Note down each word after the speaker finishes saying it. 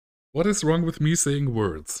What is wrong with me saying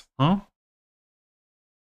words? Huh?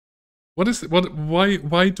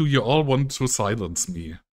 Why do you all want to silence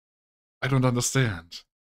me? I don't understand.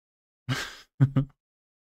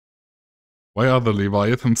 Why are the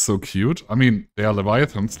Leviathans so cute? I mean, they are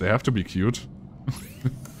Leviathans, they have to be cute.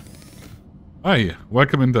 Hi,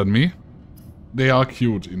 welcome in Denmi. They are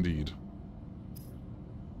cute indeed.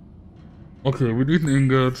 Okay, we need an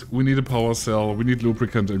ingot, we need a power cell, we need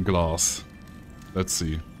lubricant and glass. Let's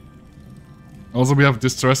see. Also, we have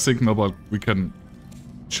distress signal, but we can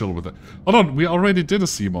chill with it. Hold on, we already did a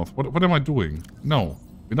Seamoth. What am I doing? No,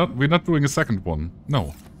 we're not doing a second one.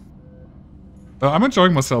 No. I'm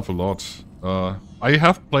enjoying myself a lot. I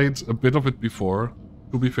have played a bit of it before.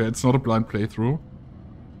 To be fair, it's not a blind playthrough.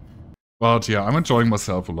 But yeah, I'm enjoying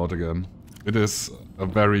myself a lot again. It is a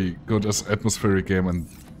very good atmospheric game, and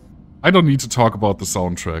I don't need to talk about the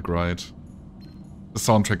soundtrack, right? The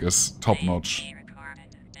soundtrack is top-notch.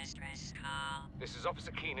 This is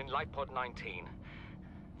Officer Keane in Light Pod 19.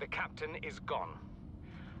 The captain is gone.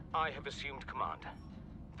 I have assumed command.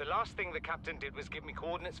 The last thing the captain did was give me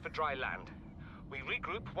coordinates for dry land. We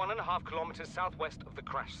regroup 1.5 kilometers southwest of the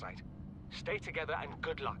crash site. Stay together and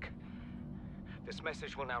good luck. This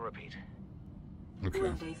message will now repeat. Okay.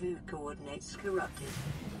 Rendezvous coordinates corrupted.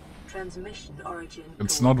 Transmission origin.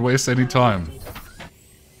 Let's not waste any time.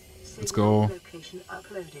 Let's go.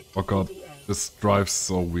 Oh god, this drives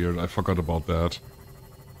so weird. I forgot about that.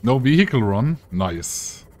 No vehicle run?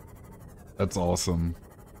 Nice. That's awesome.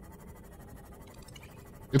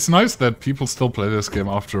 It's nice that people still play this game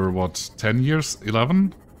after, what, 10 years?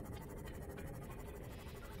 11?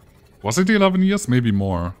 Was it 11 years? Maybe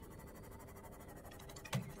more.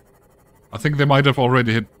 I think they might have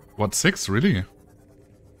already hit, what, 6? Really?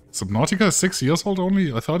 Subnautica is 6 years old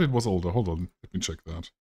only? I thought it was older. Hold on, let me check that.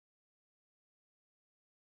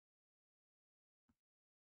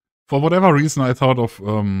 For whatever reason, I thought of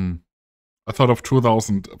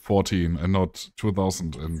 2014 and not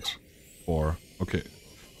 2004. Okay.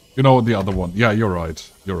 You know, the other one. Yeah, you're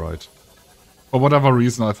right. You're right. For whatever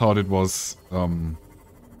reason, I thought it was, there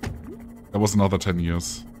was another 10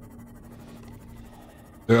 years.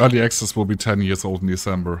 The early access will be 10 years old in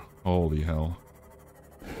December. Holy hell.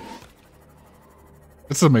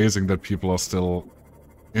 It's amazing that people are still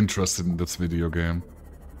interested in this video game.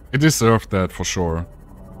 It deserved that for sure.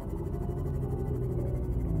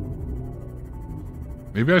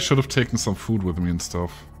 Maybe I should have taken some food with me and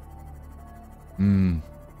stuff.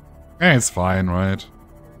 Yeah, it's fine, right?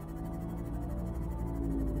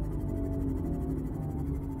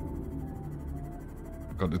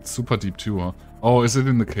 God, it's super deep too, huh? Oh, is it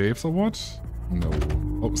in the caves or what? No.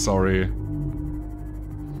 Oh, sorry.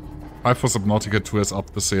 Hype for Subnautica 2 has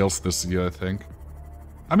upped the sales this year, I think.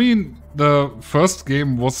 I mean, the first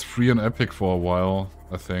game was free on Epic for a while,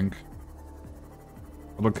 I think.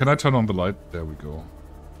 Although, can I turn on the light? There we go.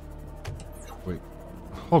 Wait.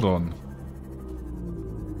 Hold on.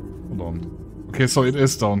 Hold on. Okay, so it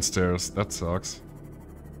is downstairs. That sucks.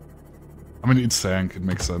 I mean, it sank. It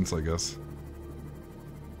makes sense, I guess.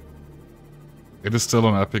 It is still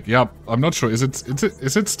on Epic. Yeah, I'm not sure. Is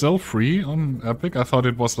it still free on Epic? I thought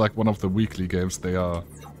it was like one of the weekly games. They are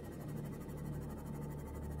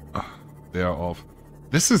off.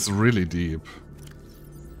 This is really deep.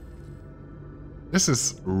 This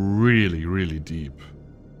is really, really deep.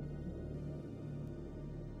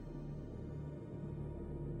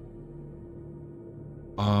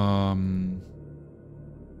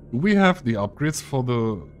 Do we have the upgrades for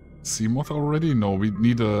the Seamoth already? No, we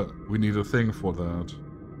need a thing for that.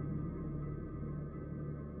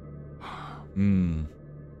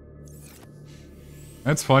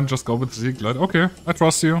 That's fine, just go with the Sea Glide. Okay, I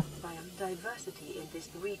trust you. Biodiversity in this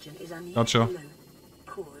region is Gotcha.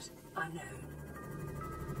 Cause unknown.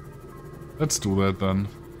 Let's do that then.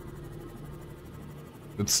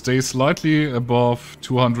 Let's stay slightly above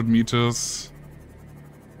 200 meters.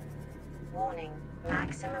 Warning,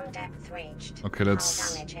 maximum depth reached. Okay,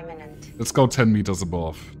 let's Damage imminent. let's go 10 meters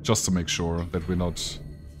above, just to make sure that we're not...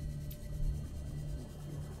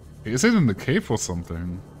 Is it in the cave or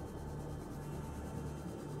something?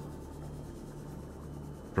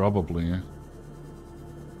 Probably.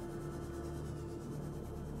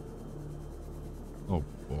 Oh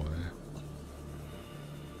boy.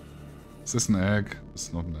 Is this an egg?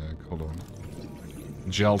 It's not an egg. Hold on.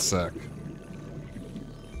 Gel sack.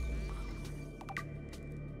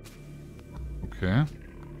 Okay.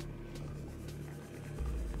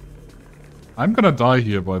 I'm gonna die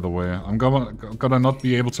here, by the way. I'm gonna not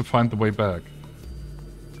be able to find the way back.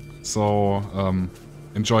 So,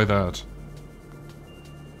 enjoy that.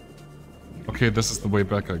 Okay, this is the way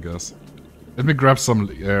back, I guess. Let me grab some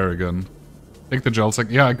air again. Take the gel sack.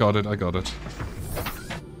 Yeah, I got it. I got it.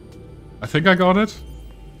 I think I got it.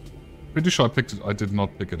 Pretty sure I picked it. I did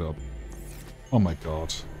not pick it up. Oh my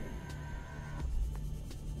god.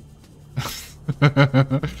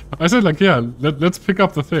 I said like, yeah, let's pick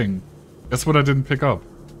up the thing. That's what I didn't pick up.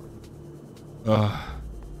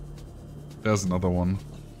 There's another one.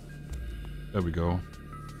 There we go.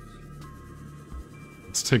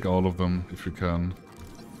 Let's take all of them if we can.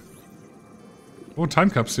 Oh, time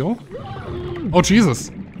capsule. Oh, Jesus.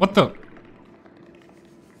 What the?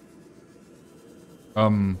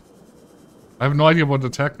 I have no idea what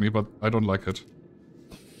attacked me, but I don't like it.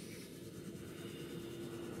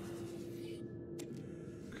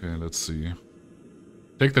 Okay, let's see.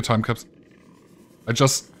 Take the time capsule. I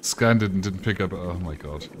just scanned it and didn't pick up. Oh my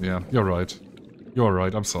god. Yeah, you're right. You're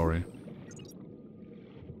right, I'm sorry.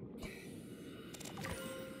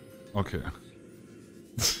 Okay.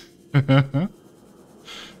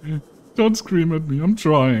 Don't scream at me, I'm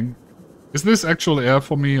trying. Is this actual air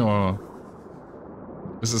for me, or...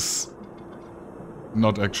 This is...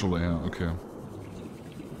 not actual air, okay.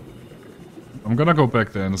 I'm gonna go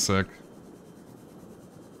back there in a sec.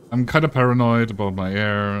 I'm kinda paranoid about my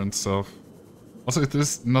air and stuff. Also, is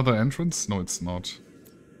this another entrance? No, it's not.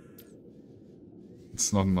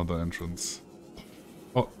 It's not another entrance.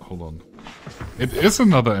 Oh, hold on. It is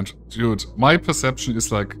another entrance. Dude, my perception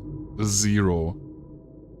is like 0.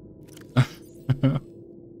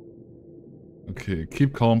 Okay,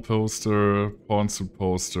 keep calm poster, pawn suit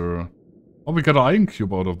poster. Oh, we got an iron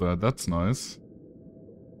cube out of that. That's nice.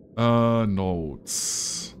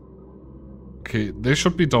 Notes. Okay, they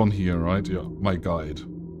should be down here, right? Yeah, my guide.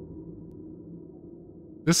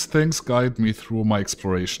 This things guide me through my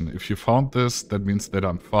exploration. If you found this, that means that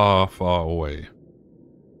I'm far, far away.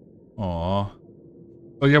 Aww.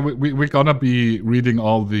 So yeah, we're gonna be reading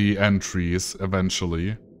all the entries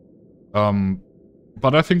eventually.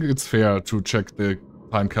 But I think it's fair to check the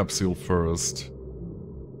time capsule first.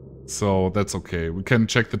 So that's okay. We can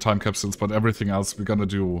check the time capsules, but everything else we're gonna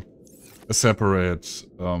do a separate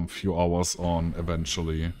few hours on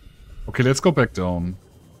eventually. Okay, let's go back down.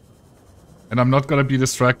 And I'm not gonna be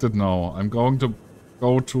distracted now. I'm going to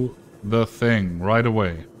go to the thing right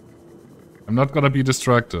away. I'm not gonna be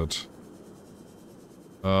distracted.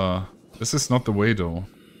 This is not the way though.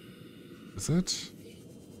 Is it?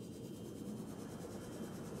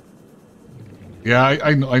 Yeah,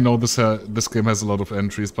 I know this game has a lot of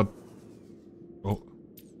entries, but... Oh,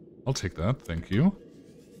 I'll take that, thank you.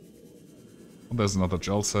 Oh, there's another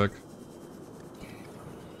gel sack.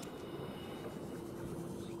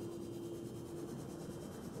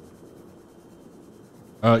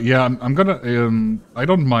 Yeah, I'm gonna... I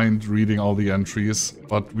don't mind reading all the entries,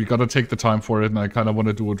 but we gotta take the time for it, and I kinda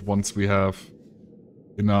wanna do it once we have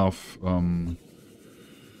enough,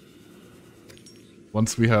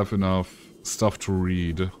 once we have enough stuff to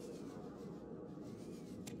read. Okay.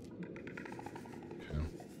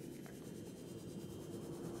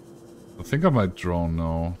 I think I might drown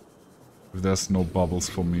now, if there's no bubbles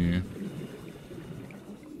for me.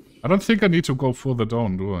 I don't think I need to go further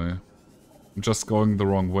down, do I? I'm just going the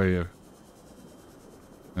wrong way.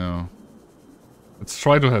 Yeah. Let's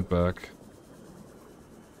try to head back.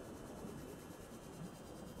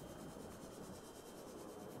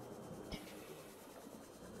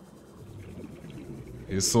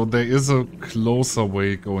 Okay, so there is a closer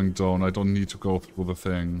way going down. I don't need to go through the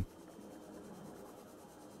thing.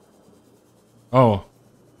 Oh.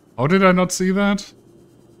 How did I not see that?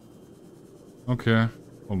 Okay.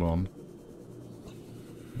 Hold on.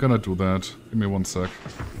 I'm gonna do that. Give me 1 sec.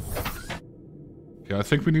 Okay, I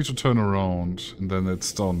think we need to turn around, and then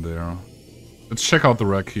it's down there. Let's check out the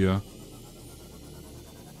wreck here.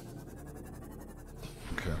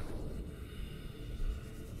 Okay.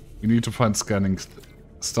 We need to find scanning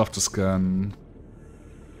stuff to scan.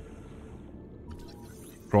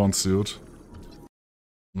 Prawn suit.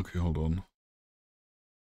 Okay, hold on.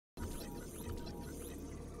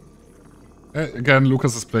 Again,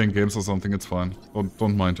 Lucas is playing games or something, it's fine.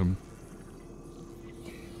 Don't mind him.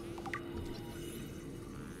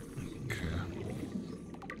 Okay.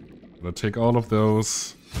 Gotta take all of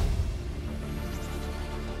those.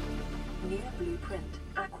 New blueprint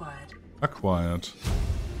acquired. Acquired.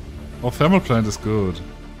 Oh, thermal plant is good.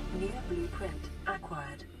 New blueprint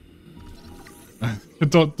acquired.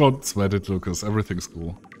 Don't sweat it, Lucas. Everything's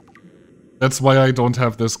cool. That's why I don't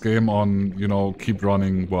have this game on, you know, keep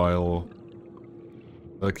running while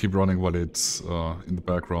it's in the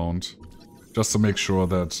background. Just to make sure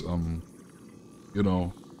that, you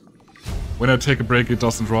know, when I take a break it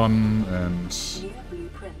doesn't run and... New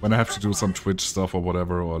blueprint when I have to do some Twitch stuff or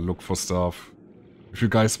whatever, or look for stuff. If you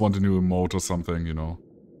guys want a new emote or something, you know.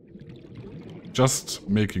 Just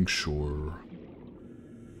making sure.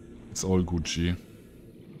 It's all Gucci.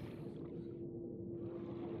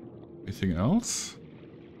 Anything else?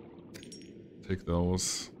 Take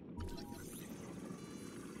those.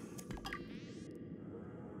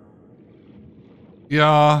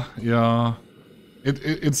 Yeah.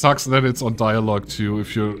 It sucks that it's on dialogue too.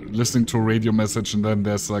 If you're listening to a radio message and then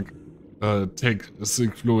there's like, take a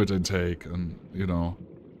sync fluid intake and, you know.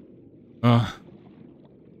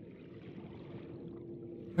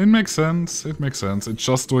 It makes sense. It makes sense. It's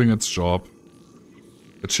just doing its job.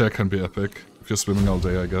 A chair can be epic if you're swimming all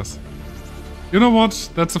day, I guess. You know what?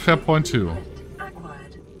 That's a fair point too.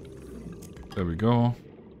 There we go.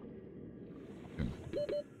 Okay.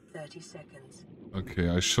 30 seconds. Okay,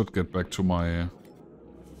 I should get back to my...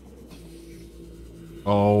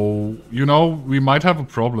 Oh, you know, we might have a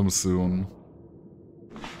problem soon.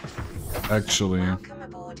 Actually. Welcome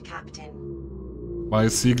aboard, Captain. My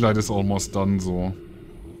sea glide is almost done, so...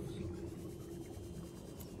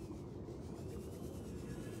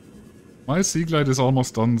 My sea glide is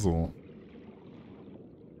almost done, so...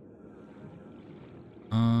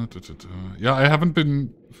 Yeah, I haven't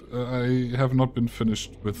been... I have not been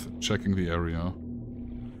finished with checking the area.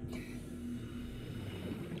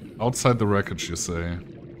 Outside the wreckage, you say?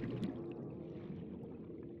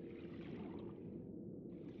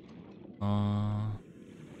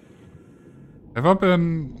 Have I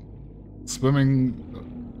been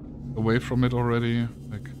swimming away from it already?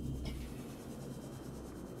 Like,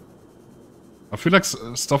 I feel like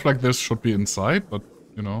stuff like this should be inside, but,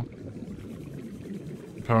 you know.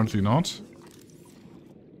 Apparently not.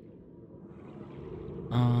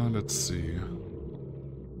 Let's see.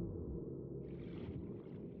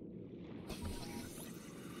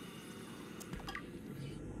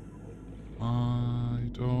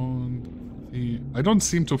 I don't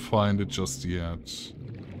seem to find it just yet.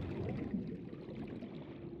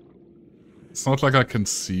 It's not like I can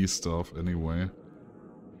see stuff anyway.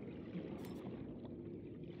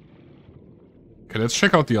 Okay, let's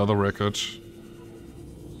check out the other wreckage.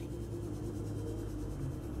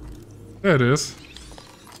 There it is.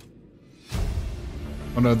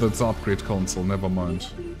 Oh no, that's the upgrade console, never mind.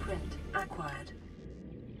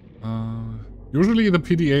 Usually the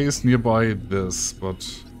PDA is nearby this,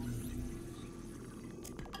 but...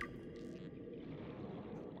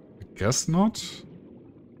 I guess not?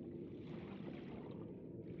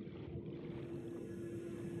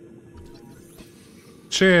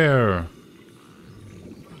 Chair!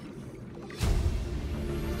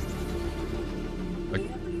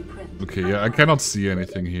 Okay, yeah, I cannot see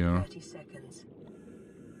anything here.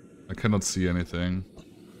 I cannot see anything.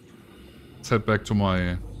 Let's head back to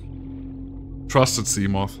my trusted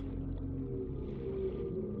Seamoth.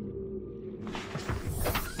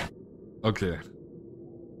 Okay.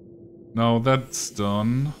 Now that's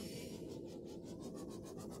done.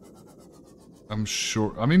 I'm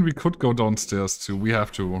sure... I mean, we could go downstairs too. We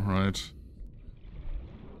have to, right?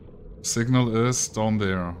 Signal is down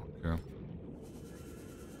there. Okay.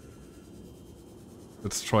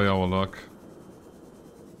 Let's try our luck.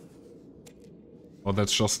 Oh,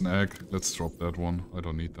 that's just an egg. Let's drop that one. I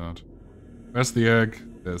don't need that. Where's the egg?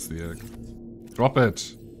 There's the egg. Drop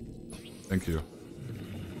it! Thank you.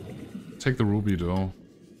 Take the ruby though.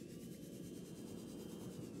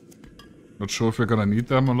 Not sure if we're gonna need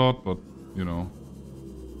them a lot, but, you know.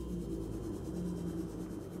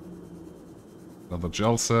 Another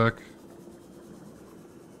gel sack.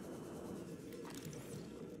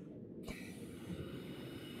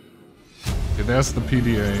 Okay, there's the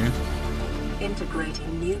PDA.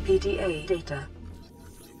 Integrating new PDA data.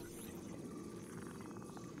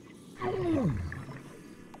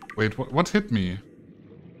 Wait, what hit me?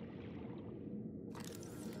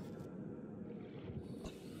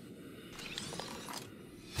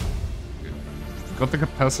 Okay. Got the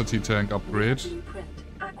capacity tank upgrade.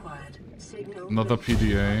 Another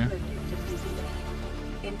PDA.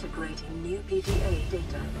 Integrating new PDA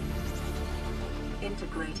data.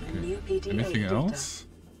 Integrating new PDA Anything data. else?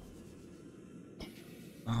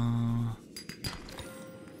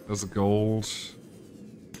 There's a gold.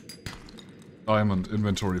 Diamond,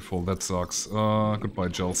 inventory full, that sucks. Goodbye,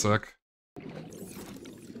 gel sack.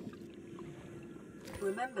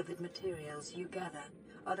 Remember that materials you gather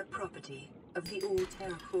are the property of the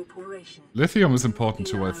All-Terra Corporation. Lithium is important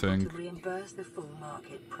too, I think. To reimburse the full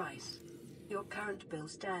market price. Your current bill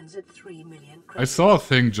stands at 3 million credits. I saw a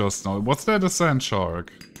thing just now. What's that? A sand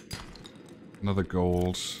shark. Another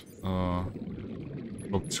gold.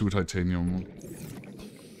 Block 2 titanium.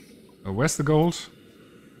 Where's the gold?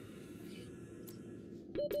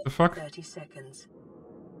 The fuck? 30 seconds.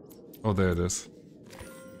 Oh, there it is.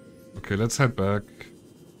 Okay, let's head back.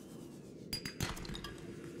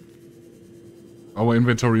 Our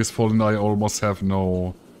inventory is full and I almost have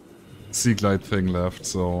no sea glide thing left,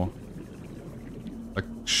 so... I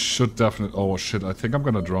should definitely... Oh shit, I think I'm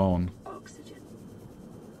gonna drown. Oxygen.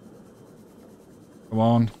 Come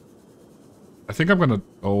on. I think I'm gonna...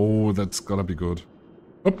 Oh, that's gonna be good.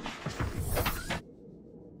 Oh,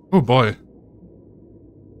 oh boy.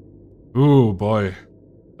 Oh boy.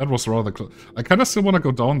 That was rather close. I kinda still wanna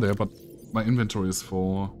go down there, but my inventory is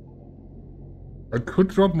full. I could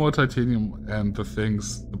drop more titanium and the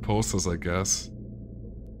things, the posters, I guess.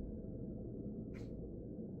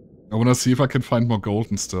 I wanna see if I can find more gold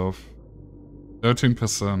and stuff.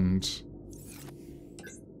 13%.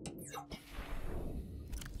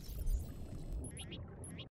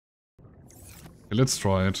 Okay, let's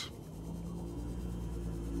try it.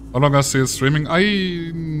 How long I stay streaming?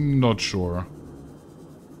 I'm not sure.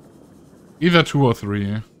 Either 2 or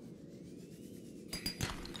 3.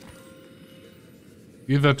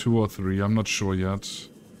 Either 2 or 3, I'm not sure yet.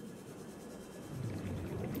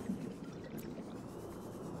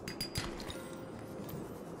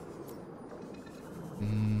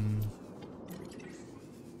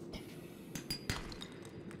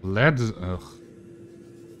 Lead, ugh.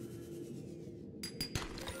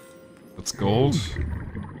 That's gold.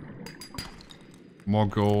 More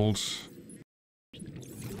gold.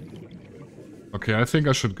 Okay, I think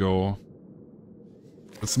I should go.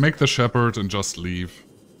 Let's make the shepherd and just leave.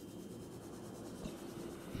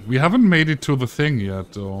 We haven't made it to the thing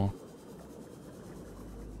yet, though.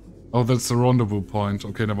 Oh, that's the rendezvous point.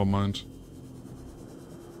 Okay, never mind.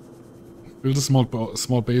 Build a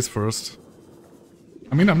small base first.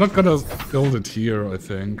 I mean, I'm not gonna build it here, I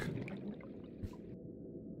think.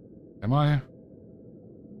 Am I?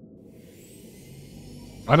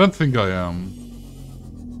 I don't think I am.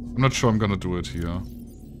 I'm not sure I'm gonna do it here.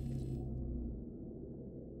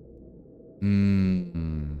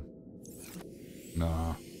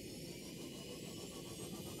 Nah.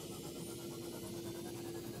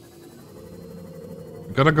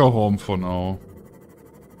 We gotta go home for now.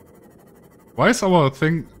 Why is our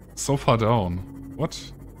thing so far down?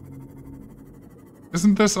 What?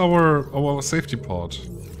 Isn't this our safety pod?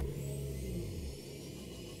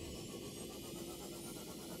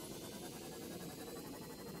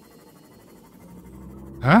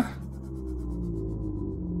 Huh?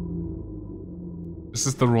 This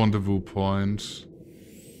is the rendezvous point.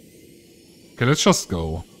 Okay, let's just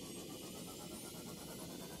go.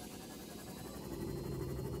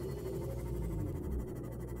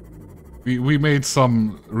 We made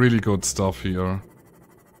some really good stuff here.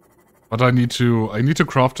 But I need to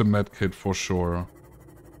craft a med kit for sure.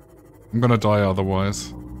 I'm gonna die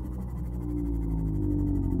otherwise.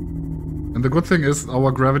 And the good thing is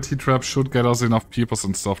our gravity trap should get us enough peepers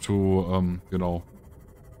and stuff to, you know,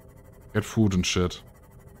 get food and shit.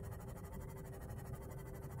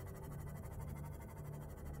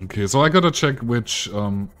 Okay, so I gotta check which,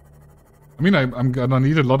 I mean, I'm gonna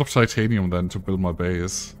need a lot of titanium then to build my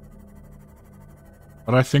base.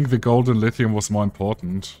 But I think the gold and lithium was more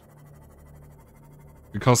important.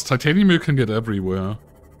 Because titanium you can get everywhere.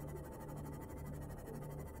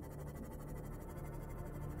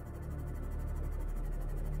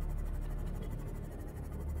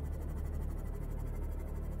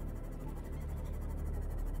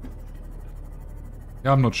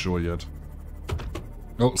 Yeah, I'm not sure yet.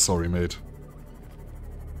 Oh, sorry, mate.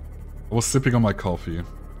 I was sipping on my coffee.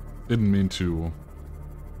 Didn't mean to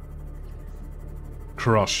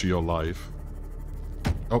crush your life.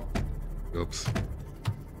 Oh, oops.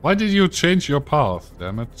 Why did you change your path,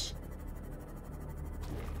 damn it?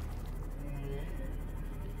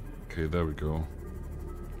 Okay, there we go.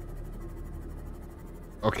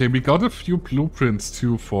 Okay, we got a few blueprints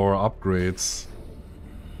too for upgrades.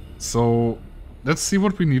 So, let's see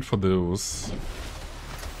what we need for those.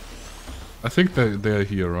 I think they're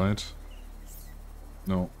here, right?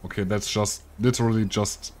 No, okay, that's just literally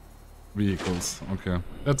just vehicles. Okay,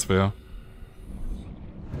 that's fair.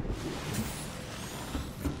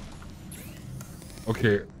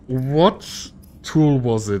 Okay, what tool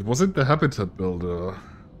was it? Was it the habitat builder?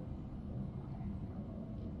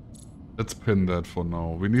 Let's pin that for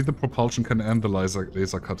now. We need the propulsion can and the laser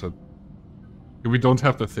cutter. We don't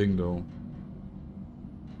have the thing though.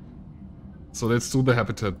 So let's do the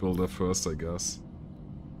habitat builder first, I guess.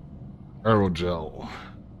 Aerogel.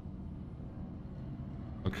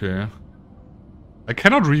 Okay. I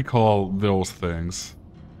cannot recall those things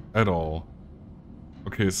at all.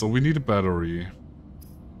 Okay, so we need a battery.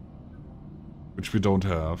 Which we don't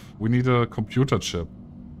have. We need a computer chip.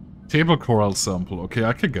 Table coral sample. Okay,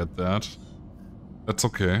 I can get that. That's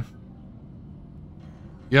okay.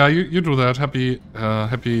 Yeah, you do that. Happy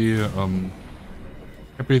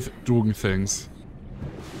doing things.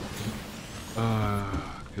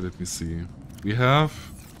 Okay, let me see. We have...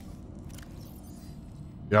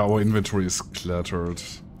 Yeah, our inventory is cluttered.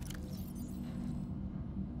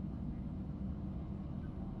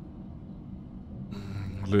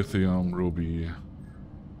 Lithium, ruby.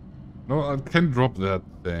 No, I can drop that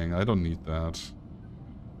thing. I don't need that.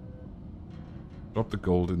 Drop the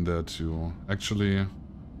gold in there too. Actually,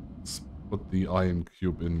 let's put the iron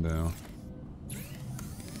cube in there.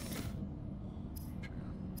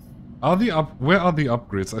 Where are the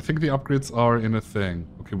upgrades? I think the upgrades are in a thing.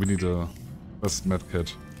 Okay, we need a best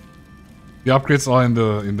medkit. The upgrades are in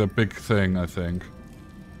the big thing, I think.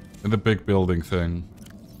 In the big building thing.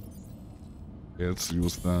 Okay, let's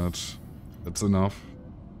use that. That's enough.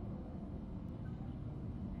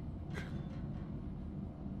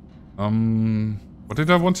 What did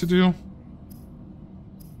I want to do?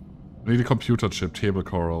 I need a computer chip, table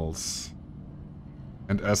corals,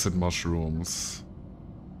 and acid mushrooms.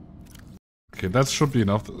 Okay, that should be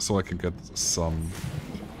enough so I can get some.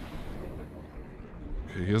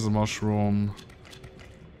 Okay, here's a mushroom.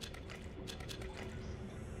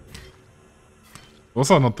 Those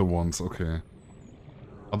are not the ones, okay.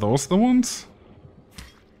 Are those the ones?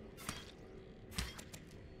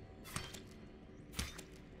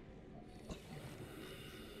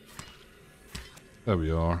 There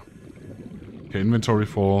we are. Okay, inventory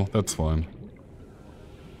full, that's fine.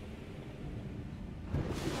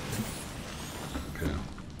 Okay.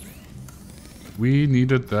 We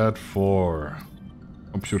needed that for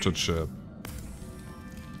computer chip.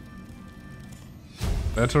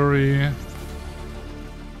 Battery.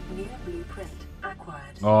 New blueprint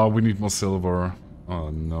acquired. Oh, we need more silver.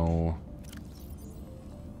 Oh no.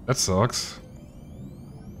 That sucks.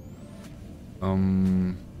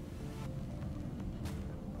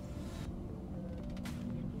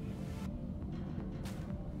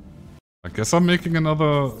 I guess I'm making another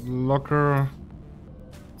locker.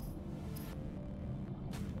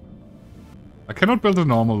 I cannot build a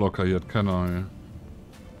normal locker yet, can I?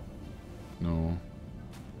 No.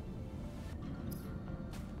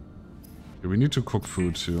 Okay, we need to cook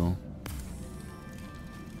food too.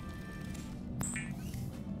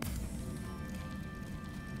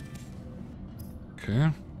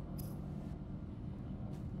 Okay.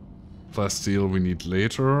 Plasteel we need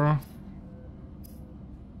later.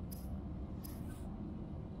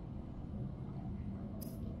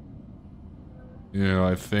 Yeah,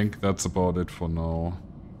 I think that's about it for now.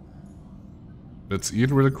 Let's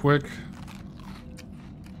eat real quick.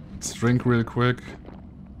 Let's drink real quick.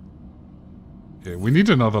 Okay, we need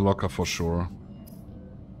another locker for sure.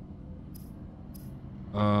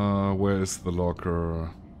 Where is the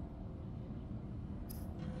locker?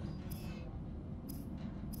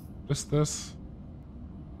 What is this?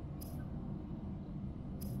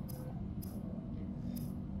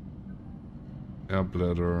 Air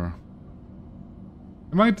bladder.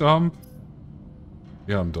 Am I dumb?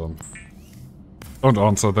 Yeah, I'm dumb. Don't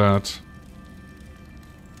answer that.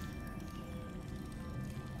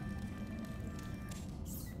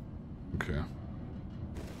 Okay.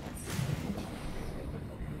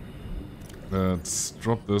 Let's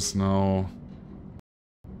drop this now.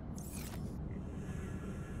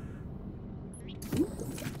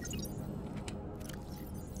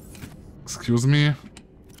 Excuse me?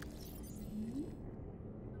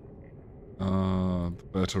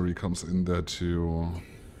 The battery comes in there too.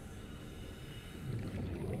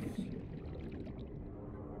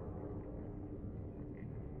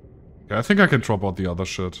 Okay, I think I can drop out the other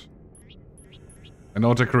shit. I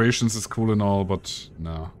know decorations is cool and all, but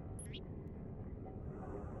nah.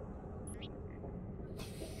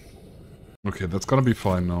 Okay, that's gonna be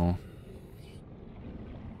fine now.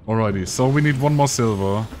 Alrighty, so we need one more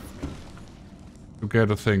silver to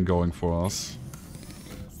get a thing going for us.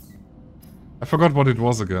 I forgot what it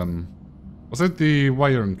was again. Was it the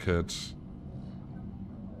wiring kit?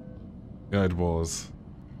 Yeah, it was.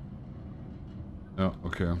 Yeah,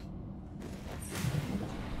 okay.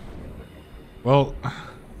 Well,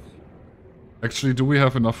 actually, do we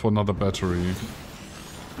have enough for another battery?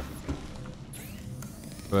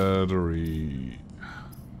 Battery.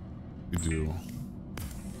 We do.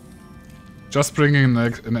 Just bringing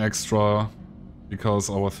an extra,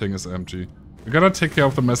 because our thing is empty. We gotta take care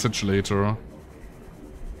of the message later.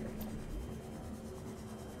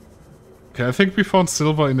 Okay, I think we found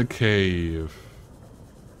silver in a cave.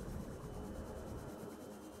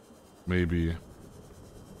 Maybe.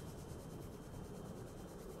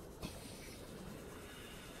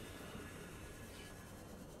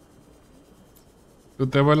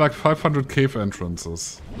 Dude, there were like 500 cave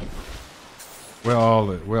entrances. Where are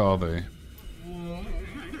they? Where are they?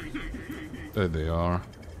 There they are.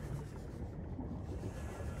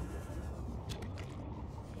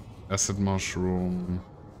 Acid mushroom.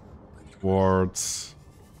 Quartz.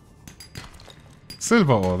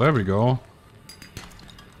 Silver ore, there we go.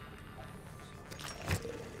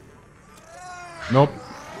 Nope.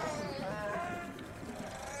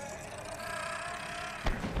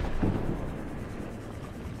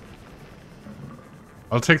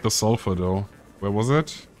 I'll take the sulfur though. Where was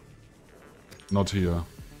it? Not here.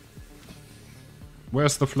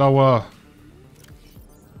 Where's the flower?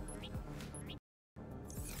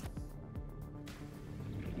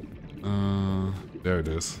 There it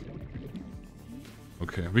is.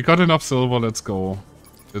 Okay, we got enough silver, let's go.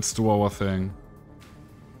 Let's do our thing.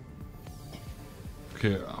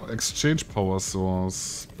 Okay, exchange power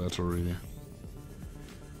source, battery.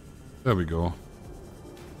 There we go.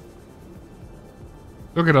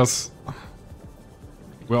 Look at us.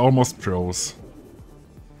 We're almost pros.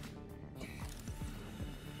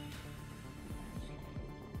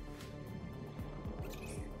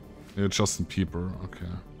 You're just a peeper, okay.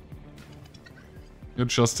 You're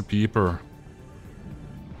just a peeper.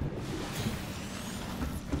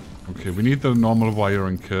 Okay, we need the normal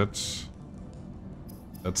wiring kit.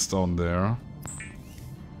 That's down there.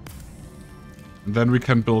 And then we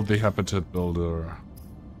can build the habitat builder.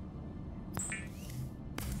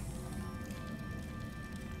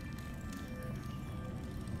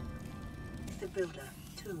 The builder,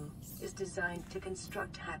 too, is designed to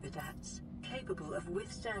construct habitats capable of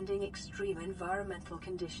withstanding extreme environmental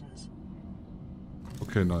conditions.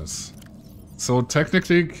 Okay, nice. So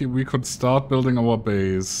technically we could start building our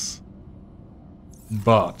base.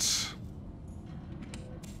 But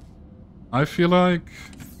I feel like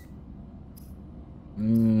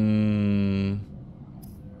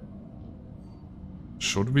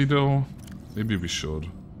should we though? Maybe we should.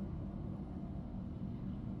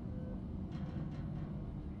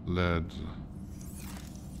 Lead.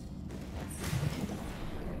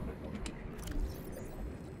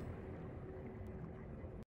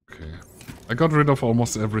 Okay. I got rid of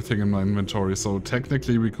almost everything in my inventory, so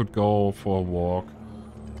technically we could go for a walk.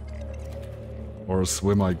 Or a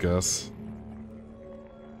swim, I guess.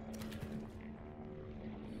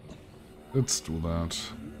 Let's do that.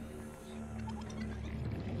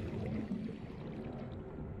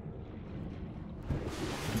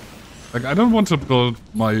 Like, I don't want to build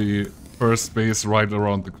my first base right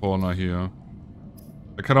around the corner here.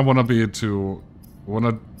 I kind of want to be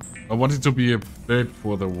I want it to be a bit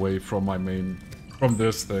further away from my main, from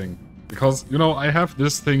this thing. Because, you know, I have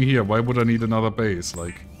this thing here. Why would I need another base?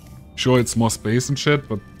 Like, sure, it's more space and shit,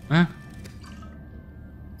 but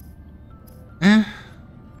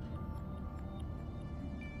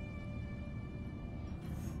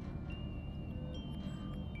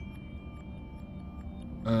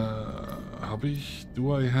hobby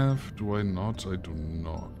do I have? Do I not? I do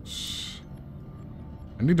not.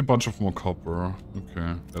 I need a bunch of more copper.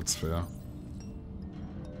 Okay, that's fair.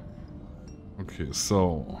 Okay,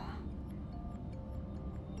 so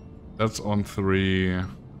that's on 3.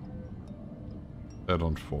 That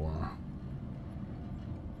on 4.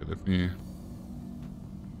 Okay, let me...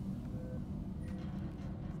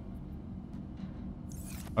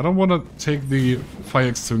 I don't want to take the fire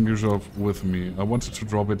extinguisher with me. I wanted to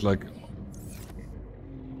drop it like...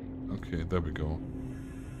 Okay, there we go.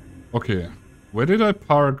 Okay, where did I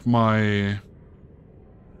park my...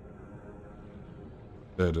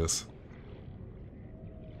 There it is.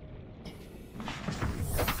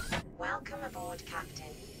 Welcome aboard, Captain.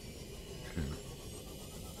 Okay.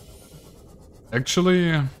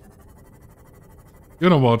 Actually, you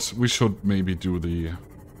know what? We should maybe do the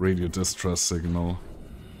radio distress signal.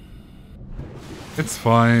 It's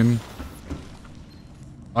fine.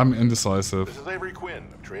 I'm indecisive. This is Avery Quinn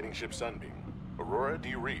of Trading Ship Sunbeam. Aurora, do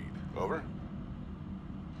you read? Over?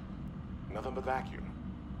 Nothing but vacuum.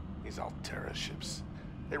 These Altera ships.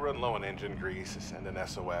 They run low on engine grease, send an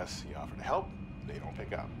SOS, you offer to help, they don't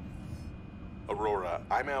pick up. Aurora,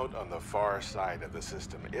 I'm out on the far side of the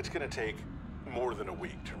system. It's gonna take more than a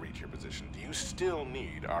week to reach your position. Do you still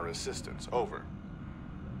need our assistance? Over.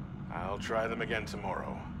 I'll try them again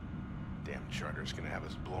tomorrow. Damn charter's gonna have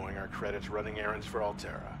us blowing our credits running errands for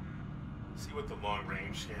Altera. See what the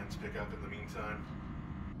long-range scans pick up in the meantime.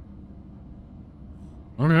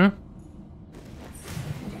 Okay.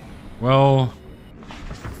 Well,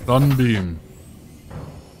 Sunbeam.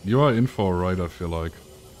 You are in for a ride, I feel like.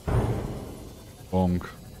 Bonk.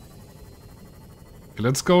 Okay,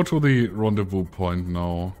 let's go to the rendezvous point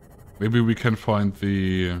now. Maybe we can find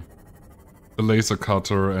the the laser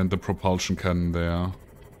cutter and the propulsion cannon there.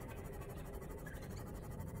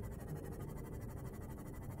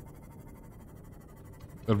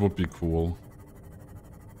 That would be cool.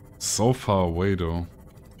 So far away though.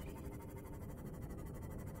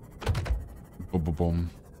 Boom, boom, boom.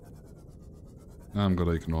 I'm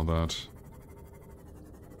gonna ignore that.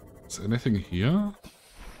 Is there anything here?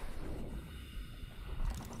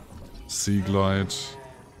 Sea glide.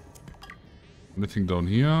 Anything down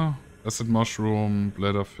here? Acid mushroom,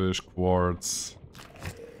 bladderfish, quartz.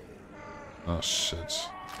 Oh shit.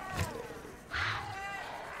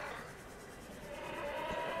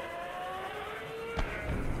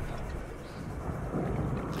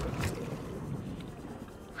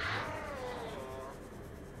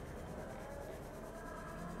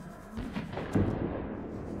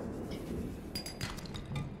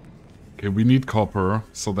 Okay, we need copper,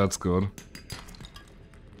 so that's good.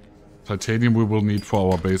 Titanium we will need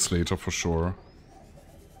for our base later, for sure.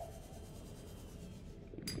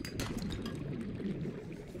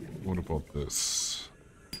 What about this?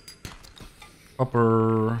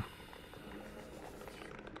 Copper.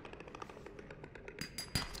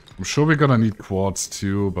 I'm sure we're gonna need quartz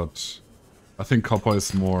too, but I think copper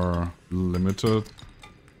is more limited.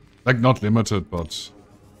 Like, not limited, but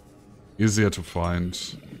easier to find.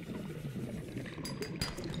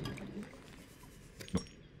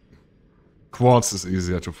 Quartz is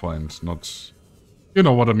easier to find, not... You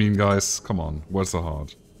know what I mean, guys. Come on, where's the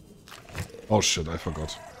heart? Oh shit, I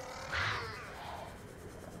forgot.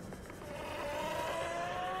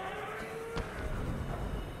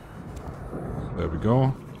 There we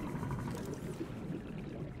go.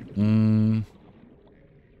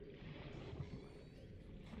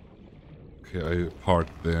 Okay, I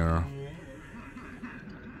parked there.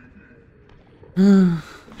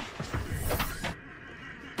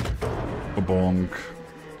 Bonk.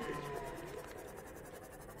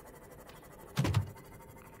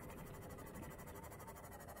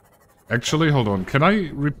 Actually, hold on. Can I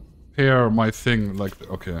repair my thing like...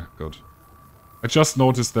 Okay, good. I just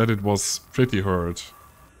noticed that it was pretty hurt.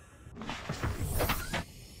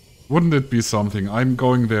 Wouldn't it be something? I'm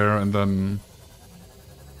going there and then...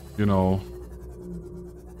 You know...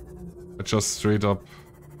 I just straight up...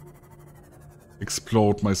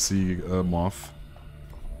 explode my sea moth.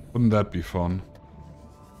 Wouldn't that be fun?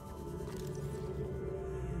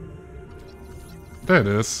 There it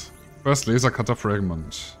is. First laser cutter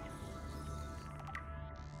fragment.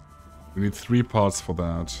 We need 3 parts for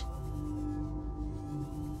that.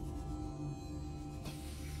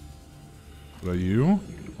 What are you?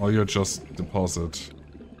 Or you're just deposit?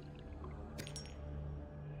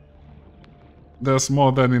 There's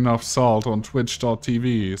more than enough salt on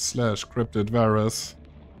twitch.tv/cryptidvarus.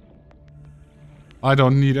 I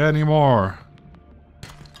don't need any more.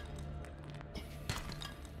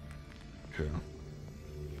 Okay.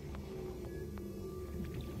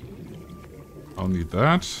 I'll need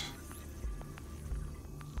that.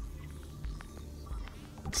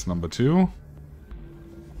 That's number 2.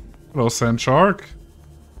 Hello, Sand Shark.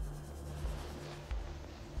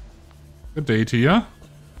 Good day to ya.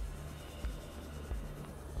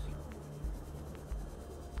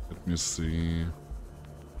 Let me see.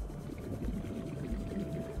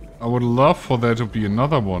 I would love for there to be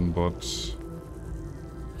another one, but...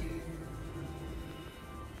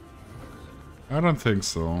 I don't think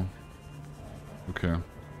so. Okay.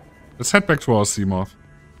 Let's head back to our sea moth.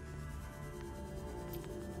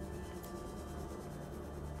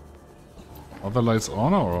 Are the lights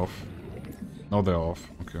on or off? No, they're off.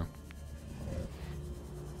 Okay.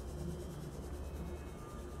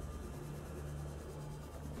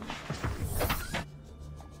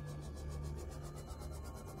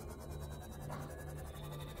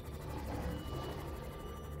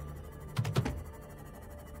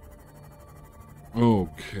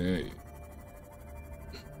 Okay.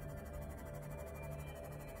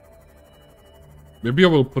 Maybe I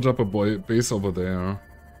will put up a base over there.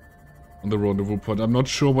 On the rendezvous point. I'm not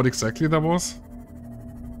sure what exactly that was.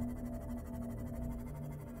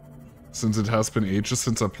 Since it has been ages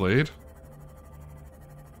since I played.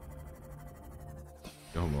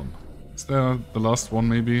 Yeah, hold on. Is there the last one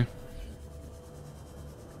maybe?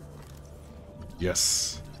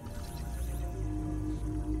 Yes.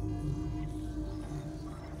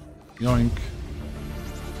 Yoink.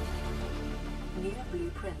 New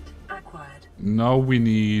blueprint acquired. Now we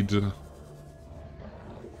need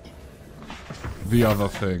the other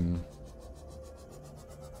thing.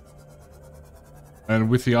 And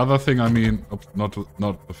with the other thing I mean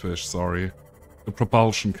not the fish, sorry. The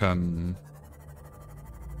propulsion cannon.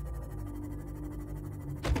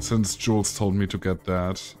 Let's Since Jules told me to get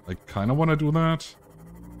that. I kinda wanna do that.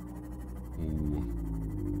 Ooh.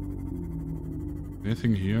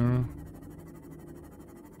 Anything here?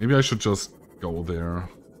 Maybe I should just go there.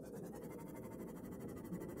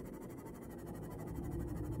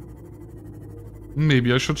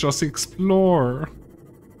 Maybe I should just explore.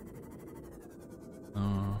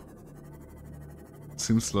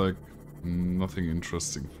 Seems like nothing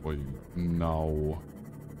interesting for you now.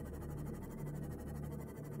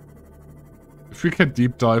 If we can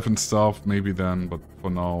deep dive and stuff, maybe then, but for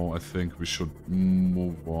now I think we should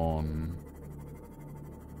move on.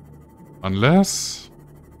 Unless...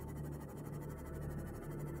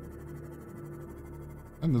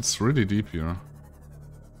 And it's really deep here.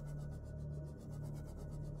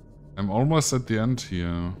 I'm almost at the end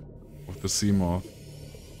here of the Seamoth.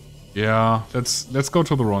 Yeah, let's go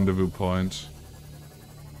to the rendezvous point.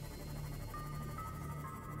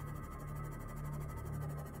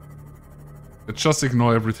 Let's just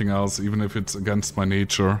ignore everything else, even if it's against my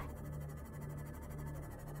nature.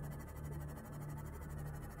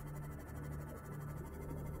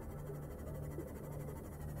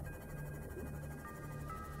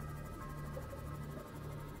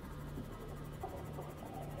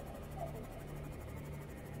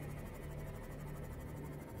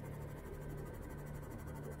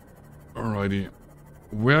 Alrighty.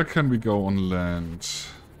 Where can we go on land?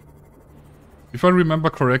 If I remember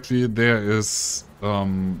correctly, there is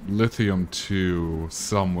lithium 2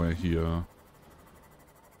 somewhere here.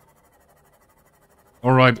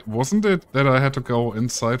 Alright, wasn't it that I had to go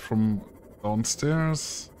inside from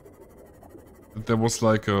downstairs? That there was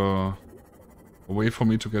like a way for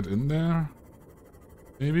me to get in there?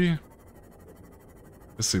 Maybe?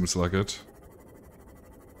 This seems like it.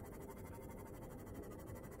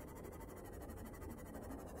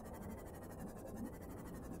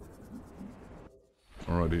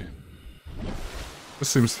 Alrighty. This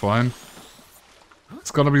seems fine.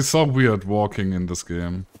 It's gonna be so weird walking in this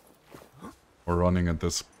game. Or running at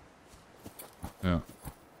this. Yeah.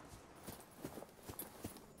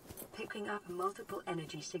 Picking up multiple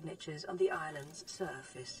energy signatures on the island's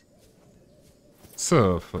surface.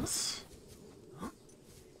 Surface.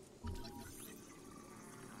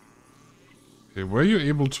 Okay, were you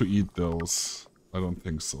able to eat those? I don't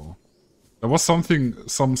think so. There was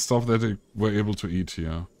some stuff that they were able to eat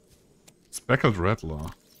here. Speckled rattler.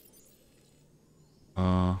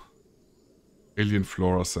 Alien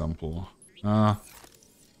flora sample.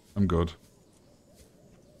 I'm good.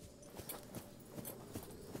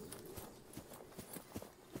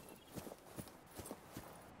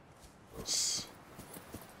 Yes.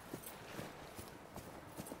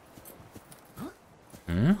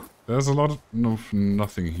 Okay, there's a lot of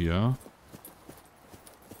nothing here.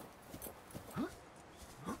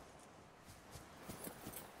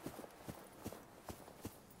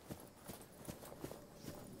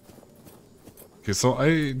 Okay, so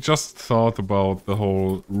I just thought about the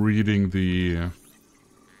whole reading the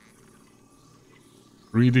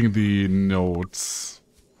notes,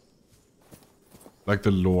 like the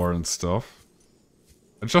lore and stuff.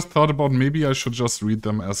 I just thought about maybe I should just read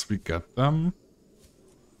them as we get them.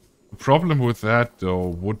 The problem with that, though,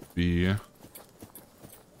 would be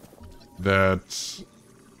that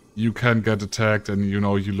you can get attacked and, you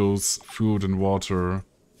know, you lose food and water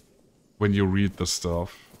when you read the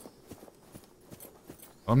stuff.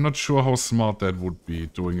 I'm not sure how smart that would be,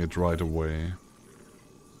 doing it right away.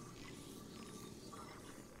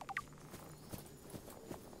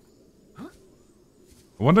 I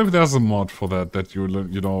wonder if there's a mod for that, that you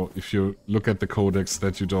know, if you look at the codex,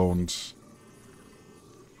 that you don't,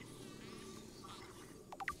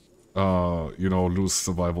 you know, lose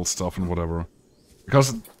survival stuff and whatever.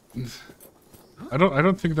 Because I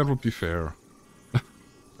don't think that would be fair.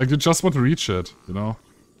 Like, you just want to reach it, you know?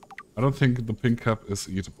 I don't think the pink cap is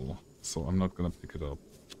eatable, so I'm not gonna pick it up.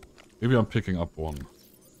 Maybe I'm picking up one.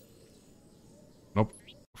 Nope.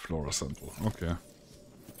 Flora sample. Okay.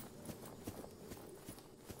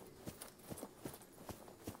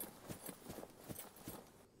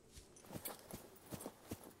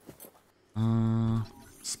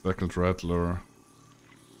 Speckled rattler.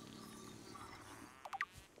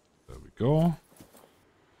 There we go.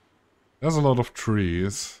 There's a lot of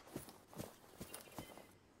trees.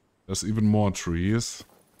 There's even more trees.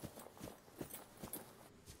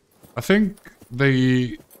 I think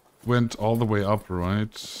they went all the way up,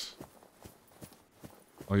 right?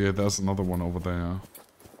 Oh yeah, there's another one over there.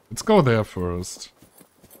 Let's go there first.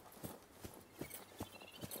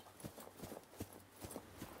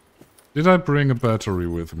 Did I bring a battery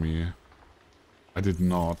with me? I did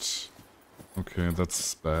not. Okay,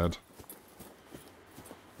 that's bad.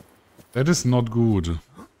 That is not good.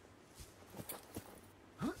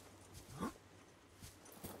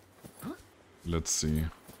 Let's see.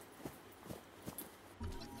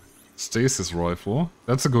 Stasis rifle.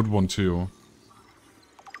 That's a good one too.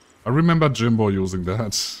 I remember Jimbo using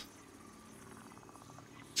that.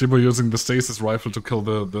 Jimbo using the stasis rifle to kill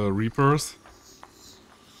the Reapers.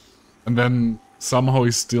 And then somehow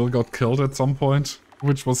he still got killed at some point,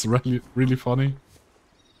 which was really funny.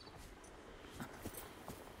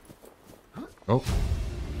 Oh.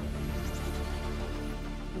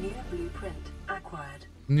 New blueprint acquired.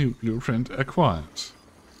 New blueprint acquired.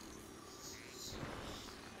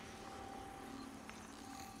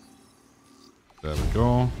 There we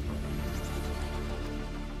go.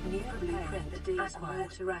 New blueprint acquired.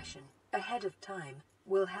 Water ration ahead of time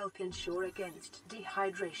will help ensure against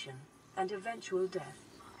dehydration and eventual death.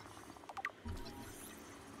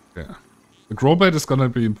 Yeah. The grow bed is gonna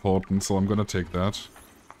be important, so I'm gonna take that.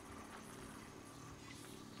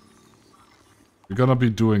 We're gonna be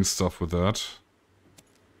doing stuff with that.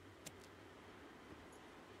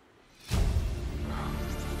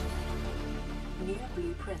 New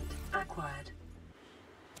blueprint acquired.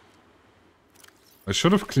 I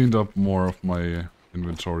should have cleaned up more of my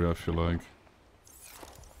inventory, I feel like.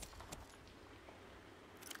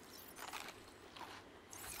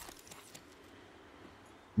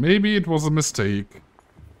 Maybe it was a mistake.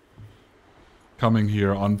 Coming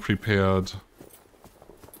here unprepared.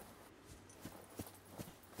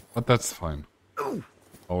 But that's fine.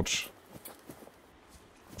 Ouch.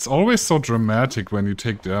 It's always so dramatic when you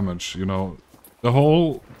take damage, you know. The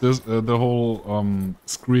whole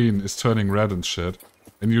screen is turning red and shit,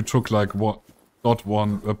 and you took like what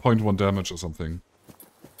 0.1 damage or something.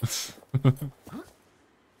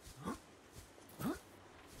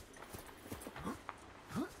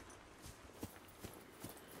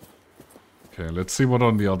 Okay, let's see what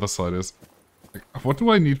on the other side is. Like, what do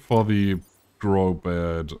I need for the grow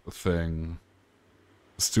bed thing?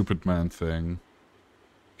 The stupid man thing.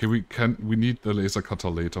 Okay, we need the laser cutter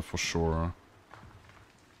later for sure.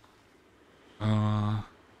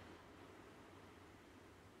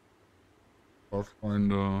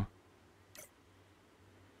 Pathfinder.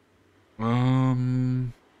 I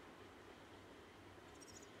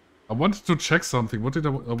wanted to check something. What did I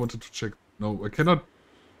wanted to check? No, I cannot.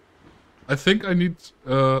 I think I need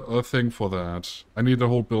a thing for that. I need a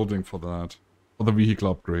whole building for that. For the vehicle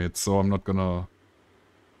upgrade, so I'm not gonna...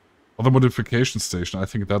 Or the modification station, I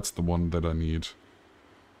think that's the one that I need.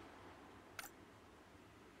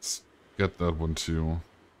 Let's get that one too.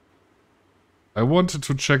 I wanted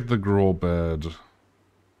to check the grow bed.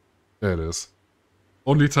 There it is.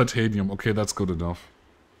 Only titanium. Okay, that's good enough.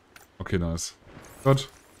 Okay, nice. Good.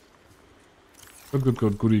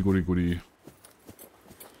 Good. Goody.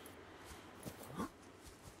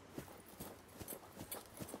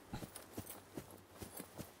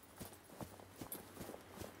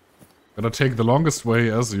 Gonna take the longest way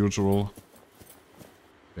as usual.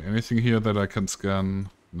 Okay, anything here that I can scan?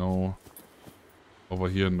 No. Over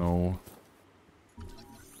here, no.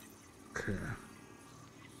 Okay.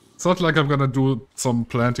 It's not like I'm gonna do some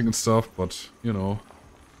planting and stuff, but, you know.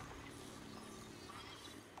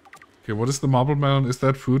 Okay, what is the marble melon? Is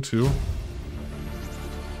that food too?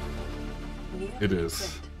 It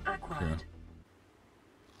is. Okay.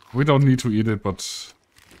 We don't need to eat it, but...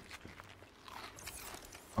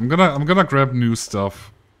 I'm gonna grab new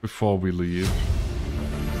stuff before we leave.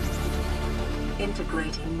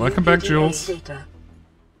 Integrating Welcome back, Jules.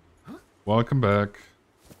 Welcome back.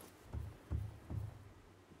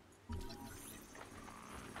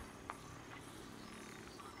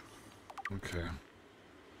 Okay.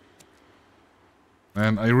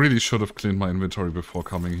 Man, I really should have cleaned my inventory before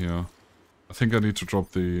coming here. I think I need to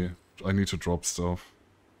drop drop stuff.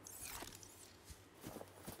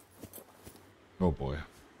 Oh boy.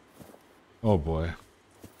 Oh boy.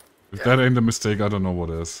 If that ain't a mistake, I don't know what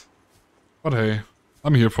is. But hey,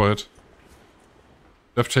 I'm here for it.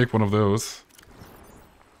 Def take one of those.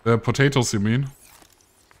 The potatoes, you mean?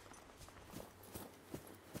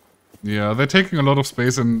 Yeah, they're taking a lot of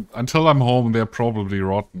space, and until I'm home, they're probably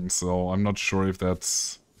rotten, so I'm not sure if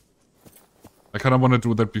that's... I kinda wanna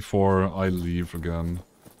do that before I leave again.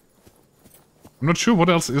 I'm not sure what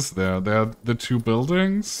else is there. There are the two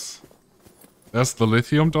buildings. There's the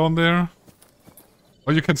lithium down there.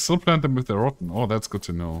 Oh, you can still plant them if they're rotten. Oh, that's good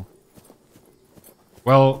to know.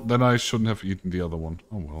 Well, then I shouldn't have eaten the other one.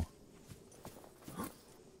 Oh well.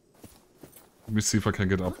 Let me see if I can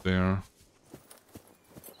get up there.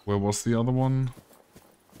 Where was the other one?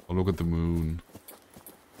 Oh, look at the moon.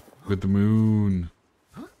 Look at the moon.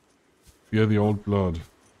 Fear the old blood.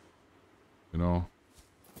 You know.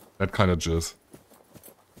 That kind of jizz.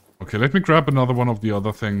 Okay, let me grab another one of the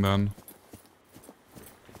other thing then.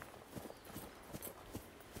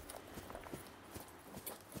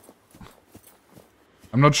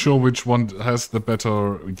 I'm not sure which one has the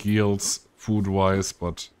better yields food-wise,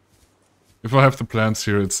 but if I have the plants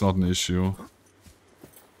here, it's not an issue.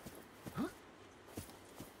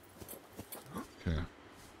 Okay.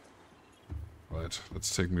 Right,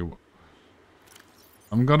 let's take me...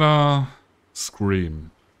 I'm gonna...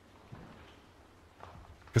 scream.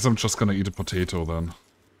 Guess I'm just gonna eat a potato then.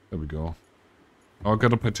 There we go. I'll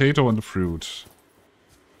get a potato and a fruit.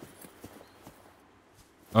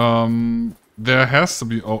 There has to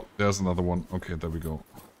be... Oh, there's another one. Okay, there we go.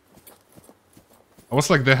 I was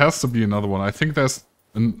like, there has to be another one. I think there's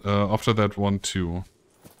after that one too.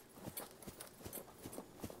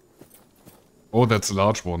 Oh, that's a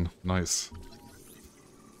large one. Nice.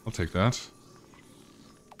 I'll take that.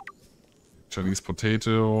 Chinese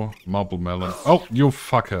potato, marble melon. Oh, you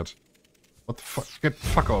fuckhead. What the fuck? Get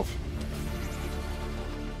fuck off.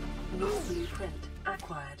 New blueprint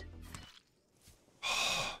acquired.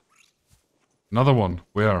 Another one.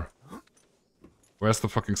 Where? Where's the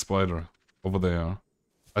fucking spider? Over there.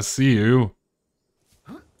 I see you.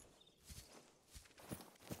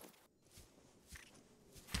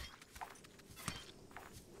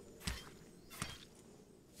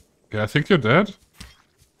 Okay, I think you're dead.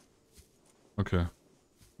 Okay.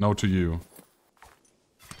 Now to you.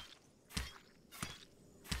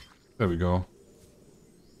 There we go.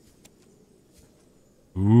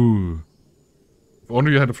 Ooh. If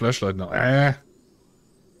only you had a flashlight now.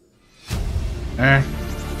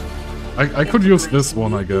 I could use this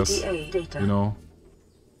one, I guess. You know.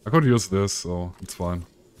 I could use this, so it's fine.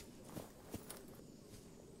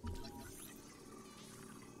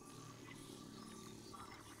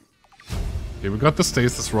 Okay, we got the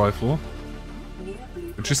stasis rifle.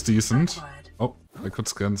 Which is decent. Oh, I could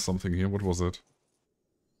scan something here. What was it?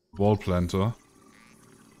 Wall planter.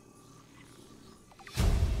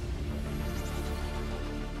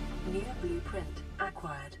 New blueprint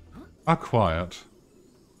acquired. Acquired.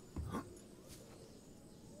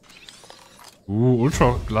 Ooh,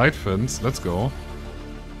 ultra glide fence. Let's go.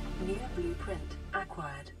 New blueprint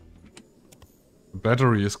acquired. The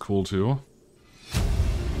battery is cool too.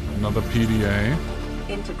 Another PDA.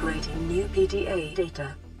 Integrating new PDA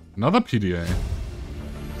data. Another PDA.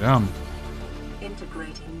 Damn.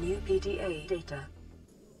 Integrating new PDA data.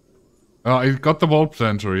 I got the wall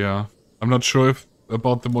planter, yeah. I'm not sure if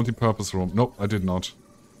about the multi-purpose room. Nope, I did not.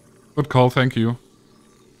 Good call, thank you.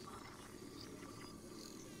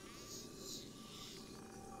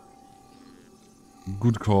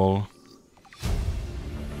 Good call.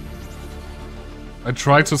 I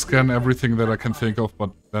try to scan everything that I can think of,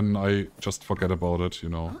 but then I just forget about it, you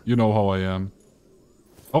know. You know how I am.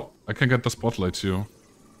 Oh, I can get the spotlight too.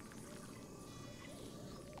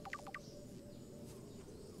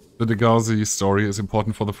 The Degazi story is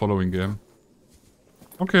important for the following game.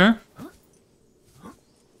 Okay.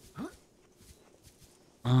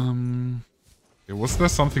 Was there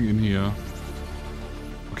something in here?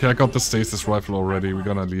 Okay, I got the stasis rifle already. We're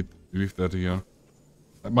gonna leave that here.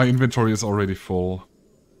 My inventory is already full.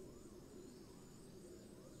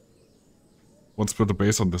 Once built a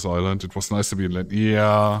base on this island. It was nice to be in land.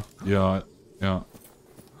 Yeah.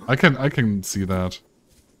 I can see that.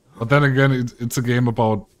 But then again, it's a game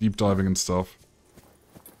about deep diving and stuff.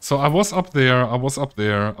 So I was up there, I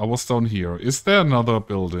was down here. Is there another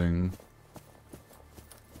building?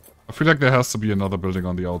 I feel like there has to be another building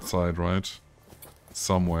on the outside, right?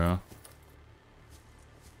 Somewhere.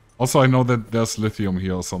 Also, I know that there's lithium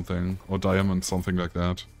here or something. Or diamond, something like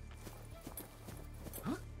that.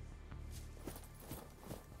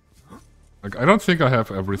 Like, I don't think I have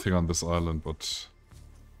everything on this island, but...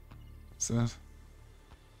 Is that...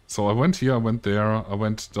 So I went here, I went there, I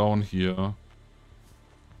went down here.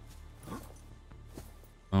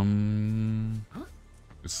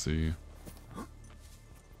 Let's see.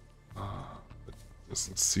 It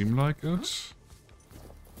doesn't seem like it.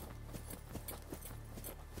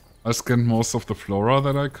 I scanned most of the flora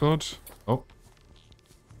that I could. Oh.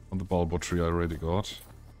 On the bulbo tree I already got.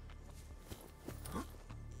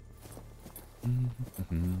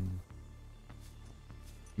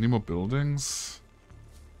 Any more buildings?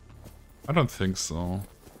 I don't think so.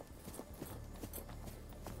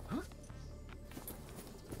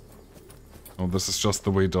 Oh, this is just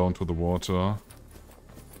the way down to the water.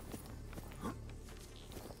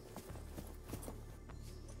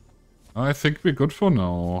 I think we're good for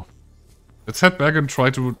now. Let's head back and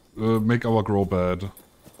try to make our grow bed.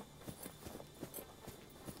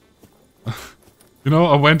 You know,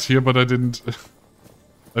 I went here, but I didn't...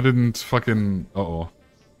 I didn't fucking... Uh-oh.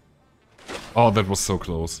 Oh, that was so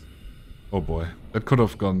close. Oh boy. That could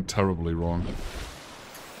have gone terribly wrong.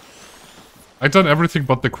 I've done everything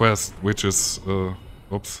but the quest, which is...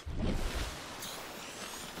 Oops.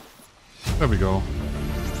 There we go.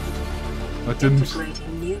 I didn't...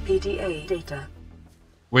 Integrating new PDA data.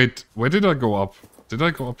 Wait, where did I go up? Did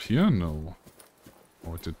I go up here? No.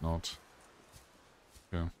 Oh, I did not.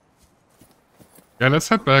 Yeah. Yeah, let's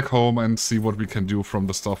head back home and see what we can do from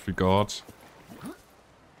the stuff we got.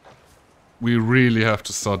 We really have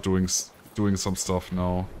to start doing some stuff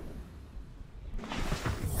now.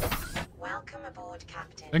 Welcome aboard,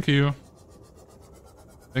 Captain. Thank you.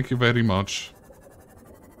 Thank you very much.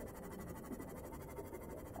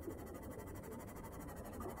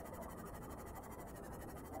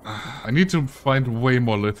 I need to find way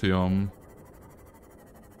more lithium.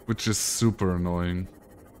 Which is super annoying.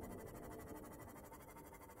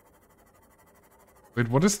 Wait,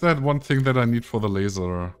 what is that one thing that I need for the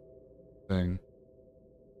laser thing?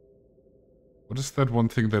 What is that one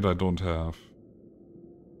thing that I don't have?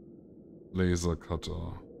 Laser cutter.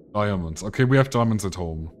 Diamonds. Okay, we have diamonds at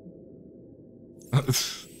home.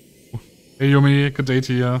 Hey Yumi, good day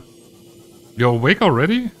to you. You're awake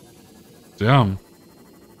already? Damn.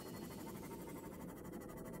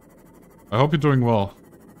 I hope you're doing well.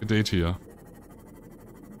 Good day to you.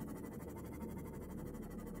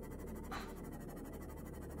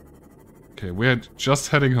 Okay, we're just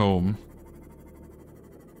heading home.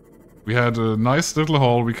 We had a nice little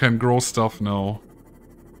haul. We can grow stuff now.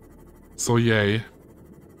 So yay. You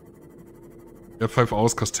have 5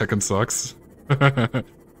 hours cause Tekken sucks.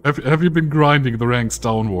 have you been grinding the ranks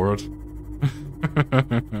downward?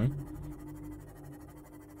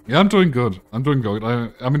 Yeah, I'm doing good. I'm doing good.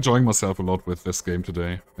 I'm enjoying myself a lot with this game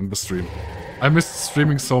today in the stream. I missed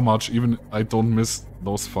streaming so much, even I don't miss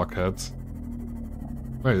those fuckheads.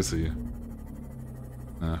 Where is he?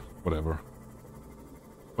 Whatever.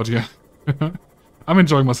 But yeah, I'm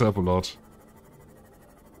enjoying myself a lot.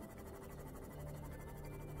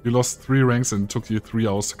 You lost 3 ranks and it took you 3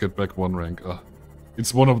 hours to get back 1 rank.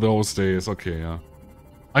 It's one of those days. Okay, yeah.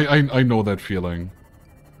 I know that feeling.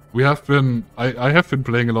 We have been... I have been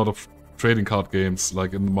playing a lot of trading card games,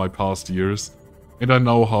 like, in my past years. And I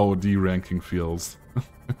know how D-ranking feels.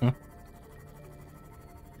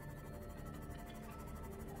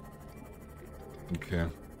 Okay.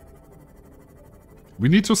 We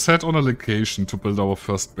need to set on a location to build our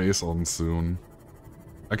first base on soon.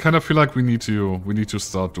 I kind of feel like we need to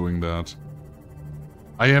start doing that.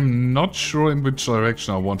 I am not sure in which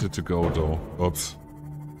direction I want it to go, though. Oops.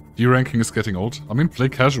 D-ranking is getting old. I mean, play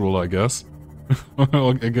casual, I guess.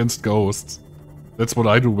 Against ghosts. That's what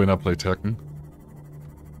I do when I play Tekken.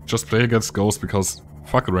 Just play against ghosts because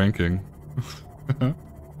fuck ranking.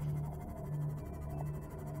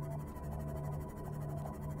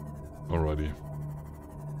 Alrighty.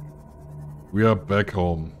 We are back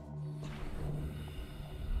home.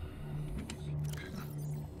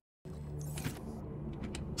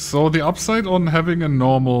 So the upside on having a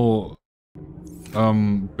normal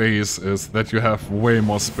base is that you have way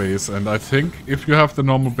more space, and I think if you have the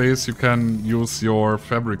normal base you can use your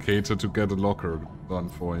fabricator to get a locker done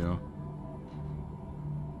for you.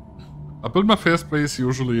 I build my first base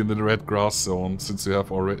usually in the red grass zone, since you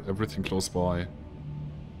have already everything close by.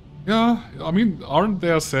 Yeah, I mean, aren't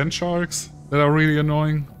there sand sharks that are really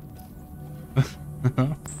annoying?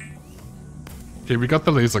 Okay, we got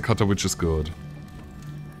the laser cutter, which is good.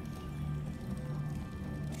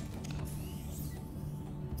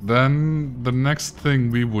 Then the next thing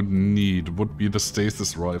we would need would be the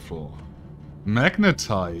stasis rifle.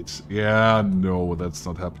 Magnetite. Yeah, no, that's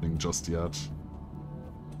not happening just yet.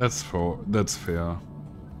 That's fair.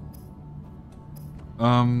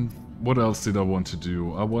 What else did I want to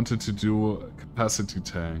do? I wanted to do a capacity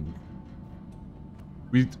tank.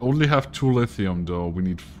 We only have 2 lithium though, we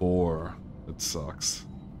need 4. That sucks.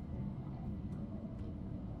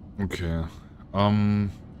 Okay.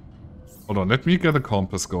 Hold on, let me get a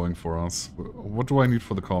compass going for us. What do I need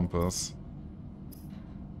for the compass?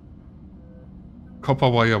 Copper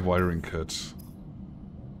wire wiring kit.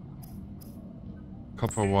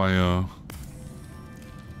 Copper wire.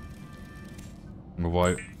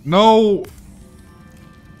 Why? No!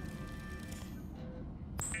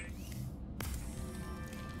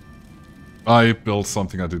 I built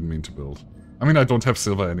something I didn't mean to build. I mean, I don't have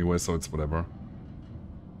silver anyway, so it's whatever.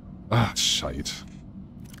 Ah, shite.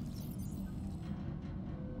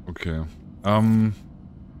 Okay.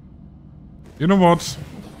 You know what?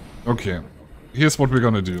 Okay. Here's what we're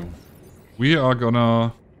gonna do. We are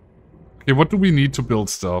gonna... Okay, what do we need to build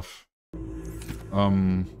stuff?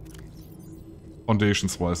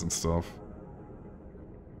 Foundations-wise and stuff.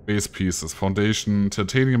 Base pieces. Foundation,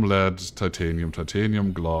 titanium, lead, titanium,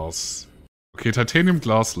 titanium, glass. Okay, titanium,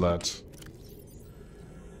 glass, lead.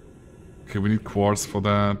 Okay, we need quartz for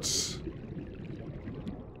that.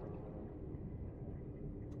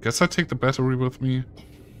 Guess I take the battery with me.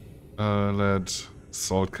 Lead,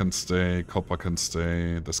 salt can stay, copper can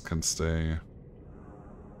stay, this can stay.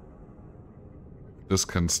 This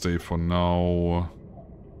can stay for now.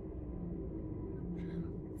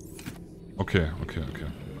 Okay.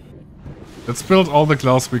 Let's build all the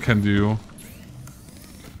glass we can do.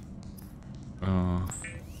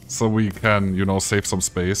 So we can, you know, save some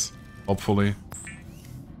space, hopefully.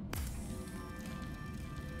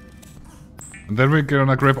 And then we're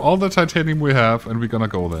gonna grab all the titanium we have and we're gonna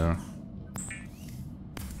go there.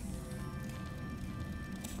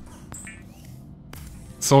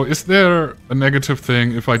 So is there a negative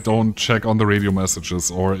thing if I don't check on the radio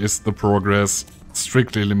messages, or is the progress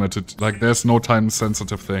strictly limited? Like there's no time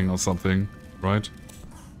sensitive thing or something, right?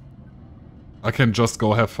 I can just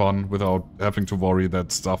go have fun without having to worry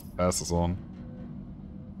that stuff passes on.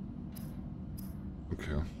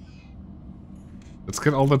 Okay. Let's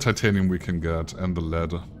get all the titanium we can get and the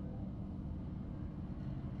lead.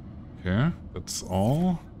 Okay, that's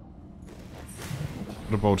all.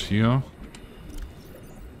 What about here?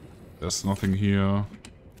 There's nothing here.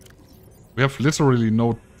 We have literally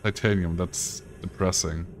no titanium, that's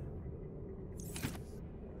depressing.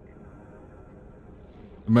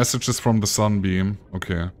 The message is from the sunbeam.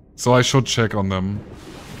 Okay. So I should check on them.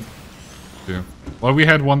 Okay. Well, we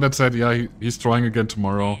had one that said, yeah, he's trying again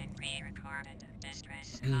tomorrow.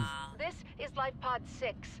 This is Life Pod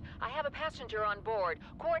 6. I have a passenger on board.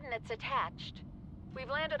 Coordinates attached. We've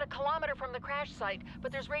landed a kilometer from the crash site,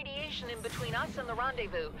 but there's radiation in between us and the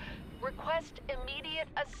rendezvous. Request immediate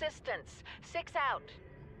assistance. 6 out.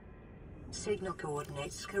 Signal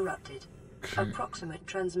coordinates corrupted. Okay. Approximate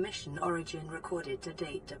transmission origin recorded to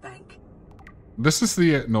data bank. This is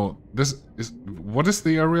the... No, this is... What is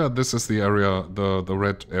the area? This is the area, the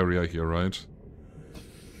red area here, right?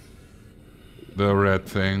 The red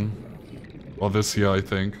thing. Or this here, I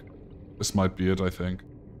think. This might be it, I think.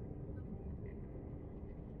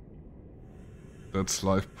 That's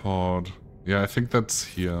life pod. Yeah, I think that's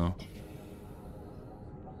here.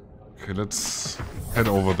 Okay, let's head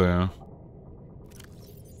over there.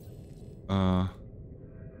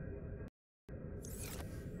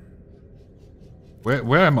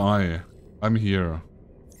 Where am I? I'm here.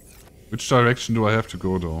 Which direction do I have to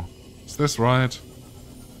go though? Is this right?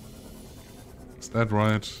 Is that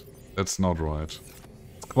right? That's not right.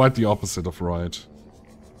 It's quite the opposite of right.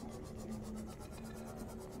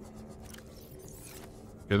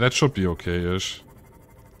 Yeah, that should be okay-ish.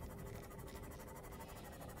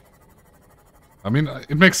 I mean,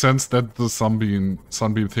 it makes sense that the sunbeam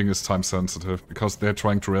thing is time sensitive, because they're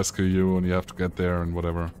trying to rescue you and you have to get there and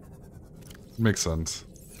whatever. It makes sense.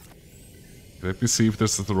 Let me see if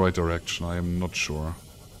this is the right direction, I am not sure.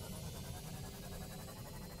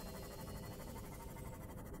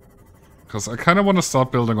 Because I kind of want to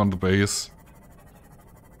start building on the base.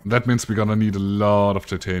 That means we're gonna need a lot of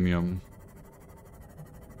titanium.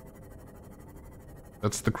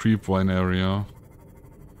 That's the creep wine area.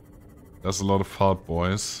 There's a lot of fart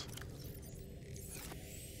boys.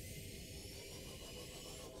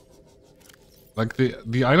 Like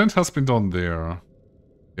the island has been done there.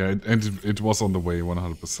 Yeah, it was on the way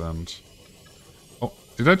 100%. Oh,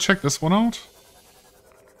 did I check this one out?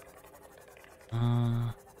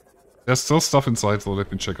 There's still stuff inside, so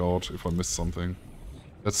let me check out if I missed something.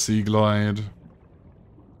 That's Sea Glide.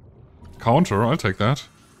 Counter, I'll take that.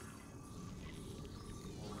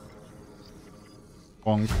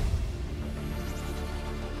 Bonk.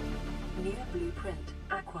 New blueprint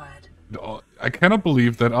acquired. Oh, I cannot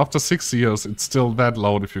believe that after 6 years it's still that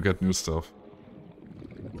loud if you get new stuff.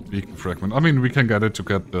 Beacon fragment. I mean, we can get it to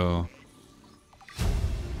get the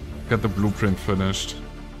blueprint finished.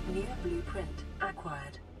 New blueprint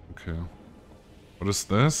acquired. Okay. What is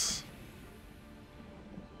this?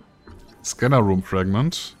 Scanner room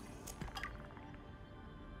fragment.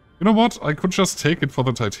 You know what? I could just take it for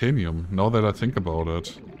the titanium, now that I think about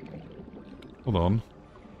it. Hold on.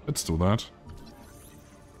 Let's do that.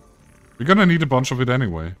 We're gonna need a bunch of it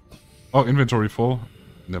anyway. Oh, inventory full.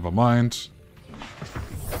 Never mind.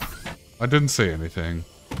 I didn't say anything.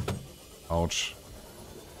 Ouch.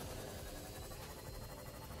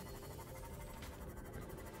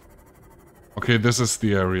 Okay, this is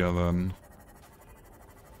the area then.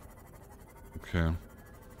 Okay.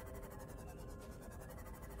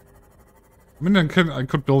 I mean, I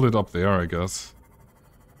could build it up there, I guess.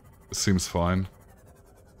 It seems fine.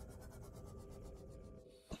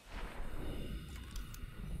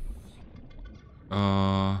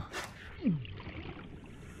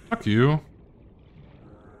 Fuck you.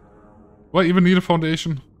 Do I even need a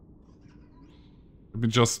foundation? Let me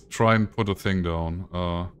just try and put a thing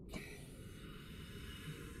down.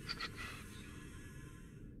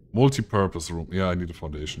 Multi-purpose room. Yeah, I need a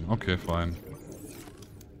foundation. Okay, fine.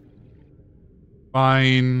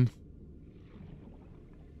 Fine.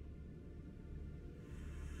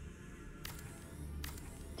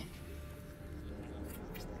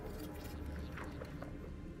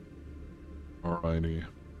 Alrighty.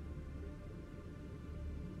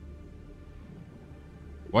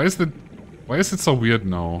 Why is it so weird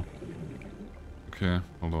now? Okay,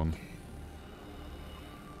 hold on.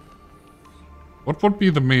 What would be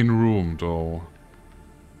the main room, though?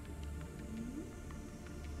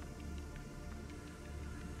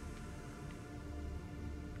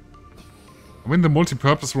 I mean, the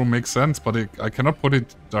multi-purpose room makes sense, but I cannot put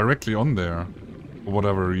it directly on there. For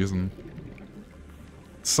whatever reason.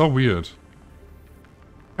 It's so weird.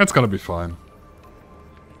 That's gotta be fine.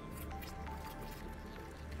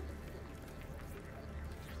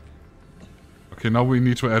 Okay, now we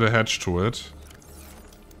need to add a hatch to it.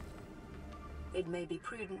 It may be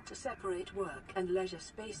prudent to separate work and leisure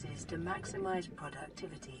spaces to maximize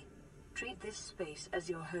productivity. Treat this space as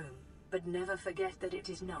your home, but never forget that it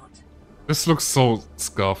is not. This looks so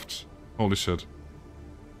scuffed. Holy shit.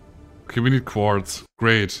 Okay, we need quartz.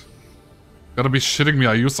 Great. Gotta be shitting me.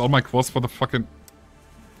 I used all my quartz for the fucking...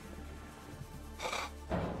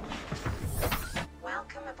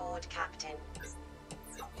 Welcome aboard, Captain.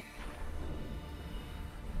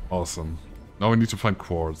 Awesome. Now we need to find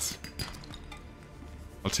quartz.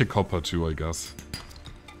 I'll take copper too, I guess.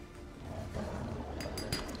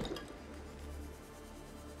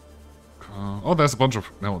 Oh, there's a bunch of...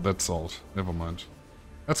 No, that's salt. Never mind.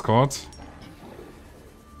 That's quartz.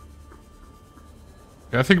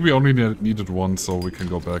 Yeah, I think we only needed one, so we can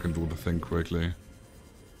go back and do the thing quickly.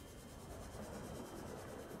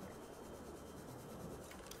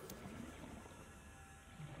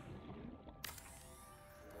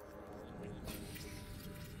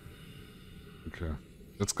 Okay.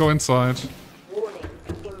 Let's go inside. Warning,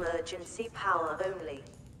 emergency power only.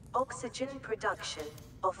 Oxygen production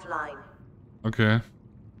offline. Okay.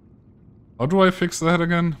 How do I fix that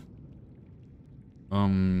again?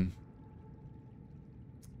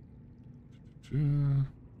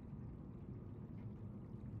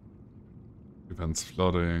 Events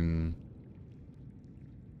flooding.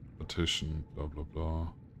 Partition, blah blah blah.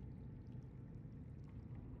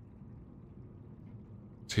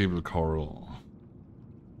 Table coral.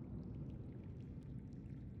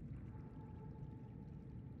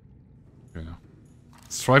 Okay.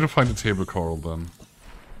 Let's try to find a table coral then.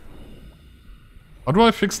 How do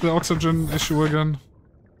I fix the oxygen issue again?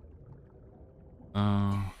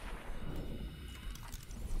 I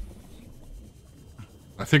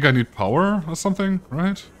think I need power or something,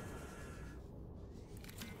 right?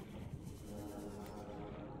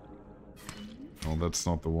 No, that's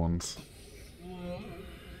not the ones.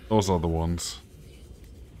 Those are the ones.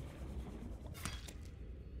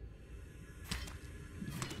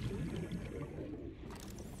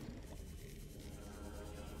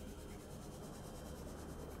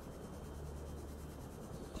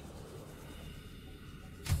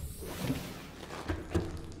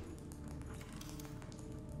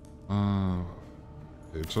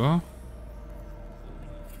 Data.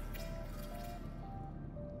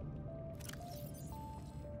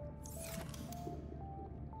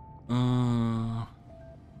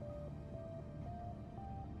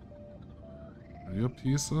 Rear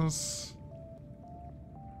pieces.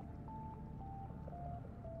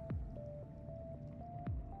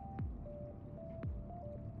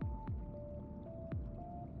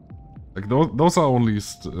 Like those are only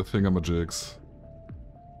thingamajigs.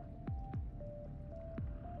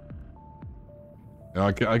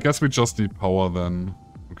 Yeah, I guess we just need power then.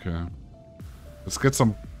 Okay. Let's get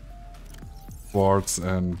some quartz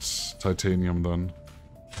and titanium then.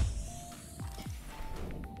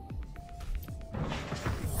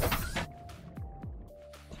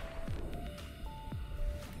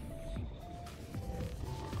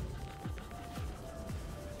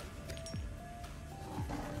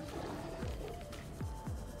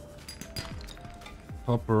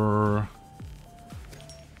 Copper.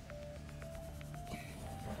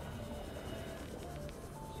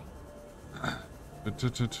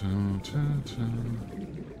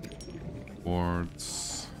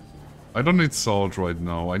 Quartz. I don't need salt right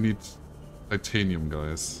now. I need titanium,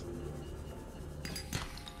 guys.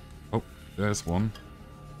 Oh, there's one.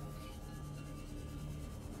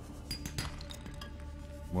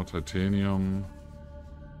 More titanium.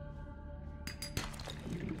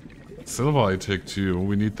 Silver I take too.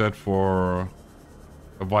 We need that for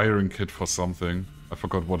a wiring kit for something. I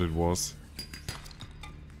forgot what it was.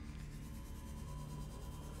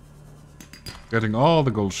 Getting all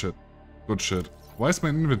the gold shit. Good shit. Why is my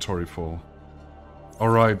inventory full?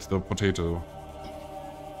 Alright, the potato.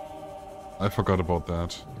 I forgot about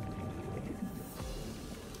that.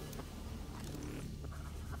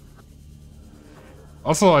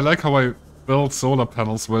 Also, I like how I build solar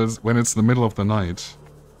panels when it's the middle of the night.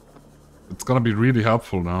 It's gonna be really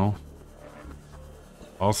helpful now.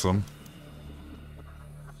 Awesome.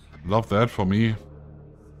 Love that for me.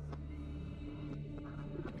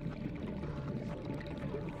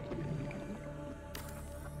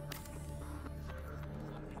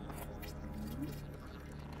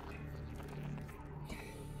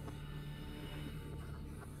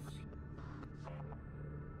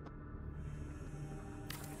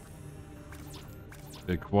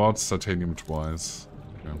 Okay, quartz, titanium twice.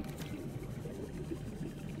 Okay.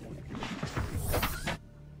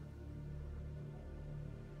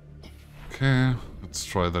 Okay, let's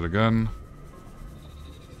try that again.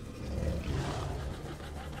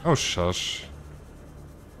 Oh, shush.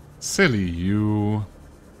 Silly you.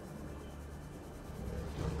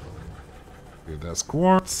 Okay, there's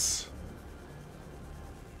quartz.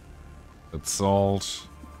 That's salt.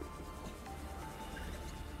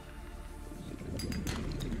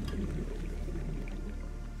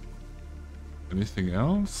 Anything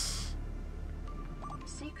else?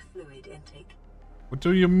 Seek fluid intake. What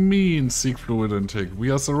do you mean, seek fluid intake? We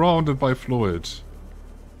are surrounded by fluid.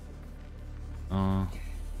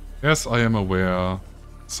 Yes, I am aware.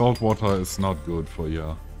 Salt water is not good for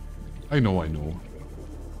you. I know, I know.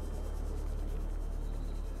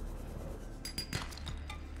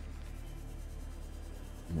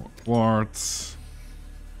 More quartz.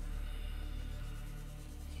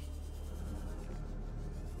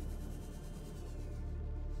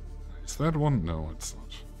 Is that one? No, it's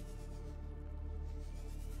not.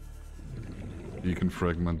 Beacon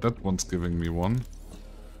fragment. That one's giving me one.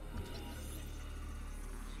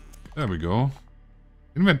 There we go.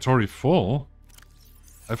 Inventory full?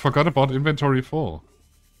 I forgot about inventory full.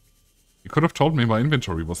 You could have told me my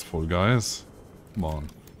inventory was full, guys. Come on.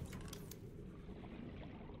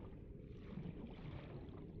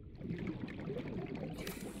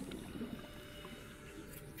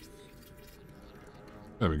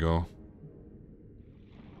 There we go.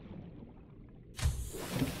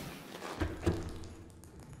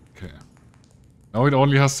 Okay. Now it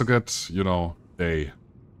only has to get, you know, day.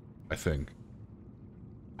 I think.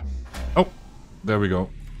 Oh, there we go.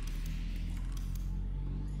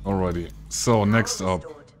 Alrighty. So next up.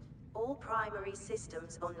 All primary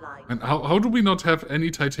systems online. And how do we not have any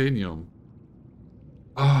titanium?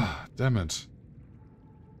 Ah, damn it.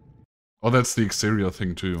 Oh, that's the exterior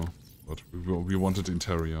thing too. But we wanted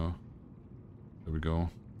interior. There we go.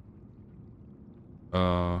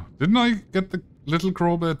 Didn't I get the little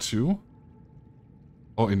crow bear too?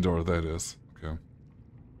 Oh, indoor, that is. Okay.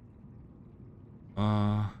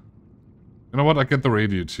 You know what? I get the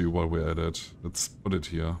radio too while we're at it. Let's put it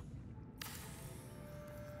here.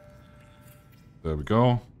 There we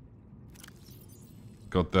go.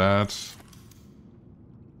 Got that.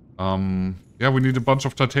 Yeah, we need a bunch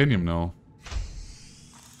of titanium now.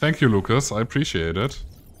 Thank you, Lucas. I appreciate it.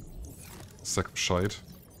 Sack of shite.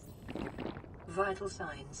 Vital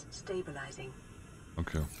signs stabilizing.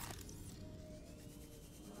 Okay.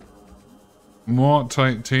 More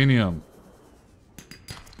titanium.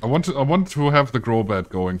 I want to have the grow bed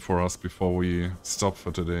going for us before we stop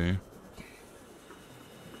for today.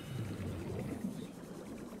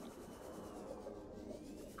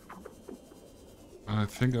 I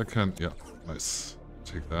think I can. Yeah, nice.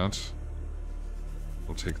 Take that.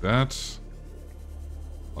 I'll take that.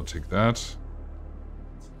 I'll take that.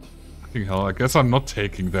 Fucking hell, I guess I'm not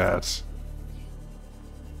taking that.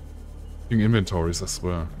 Fucking inventories, I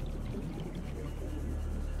swear.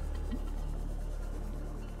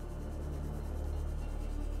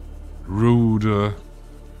 Rude.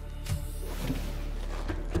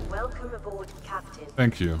 Welcome aboard, Captain.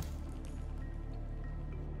 Thank you.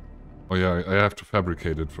 Oh yeah, I have to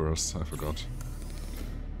fabricate it first. I forgot.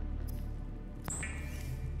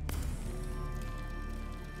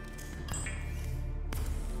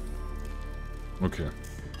 Okay.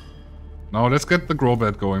 Now let's get the grow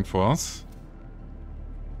bed going for us.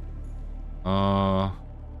 Yeah,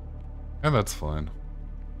 that's fine.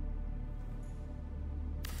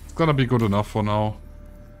 It's gonna be good enough for now.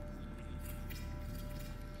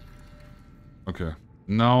 Okay.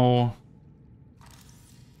 Now...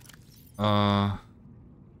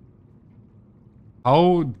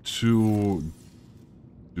 how to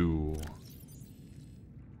do?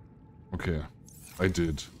 Okay. I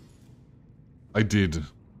did. I did.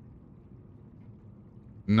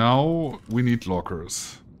 Now we need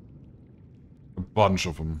lockers. A bunch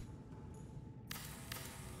of them.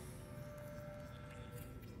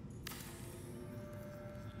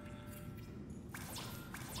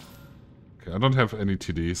 Okay, I don't have any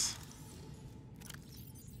TDs.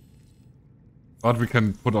 But we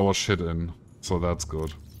can put our shit in, so that's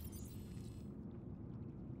good.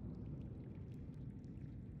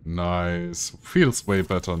 Nice. Feels way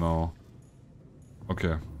better now.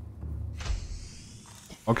 Okay.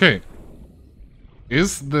 Okay.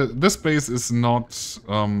 This base is not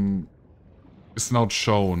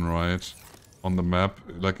shown, right? On the map.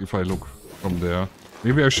 Like if I look from there.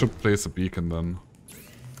 Maybe I should place a beacon then.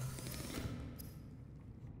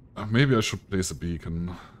 Maybe I should place a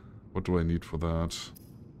beacon. What do I need for that?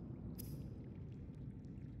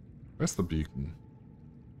 Where's the beacon?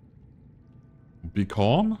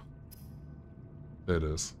 Beacon? There it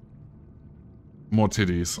is. More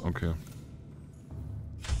titties, okay.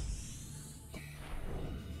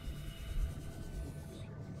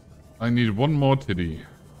 I need one more titty.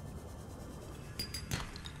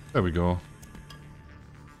 There we go.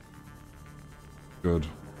 Good.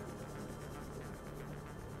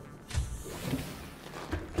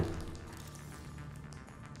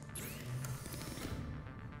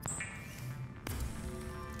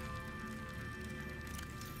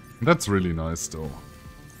 That's really nice, though.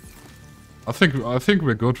 I think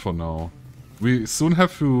we're good for now. We soon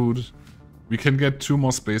have food. We can get 2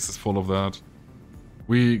 more spaces full of that.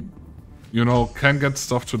 We, you know, can get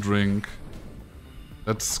stuff to drink.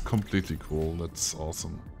 That's completely cool. That's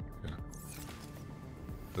awesome. Okay.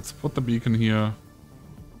 Let's put the beacon here.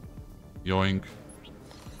 Yoink.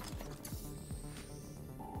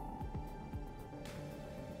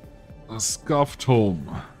 A scuffed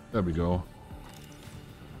home. There we go.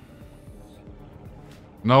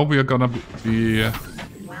 Now we are gonna be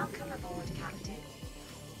Welcome aboard, Captain.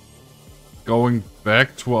 going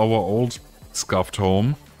back to our old scuffed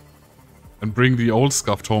home and bring the old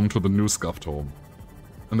scuffed home to the new scuffed home.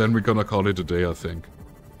 And then we're gonna call it a day, I think.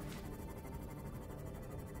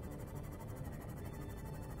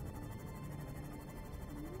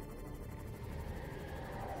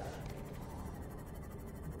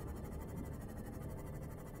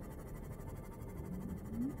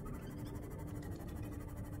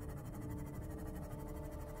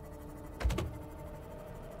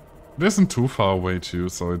 It isn't too far away too,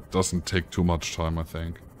 so it doesn't take too much time, I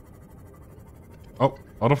think. Oh,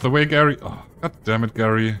 out of the way, Gary. Oh, God damn it,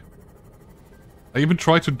 Gary. I even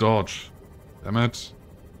tried to dodge. Damn it.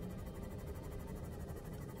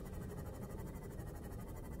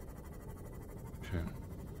 Okay.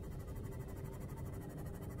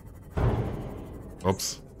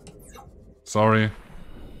 Oops. Sorry.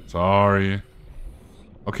 Sorry.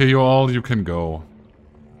 Okay, you can go.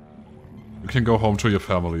 You can go home to your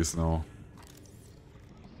families now.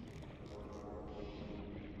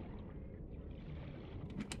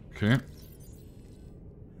 Okay.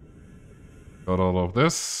 Got all of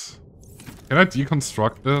this. Can I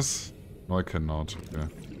deconstruct this? No, I cannot. Okay.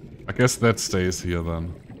 I guess that stays here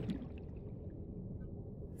then.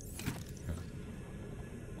 Okay.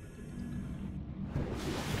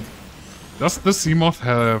 Does the Seamoth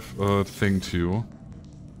have a thing too?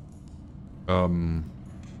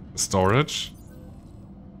 Storage?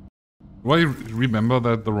 Do I remember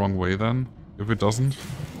that the wrong way then? If it doesn't?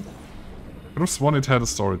 I could have sworn it had a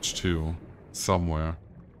storage too. Somewhere.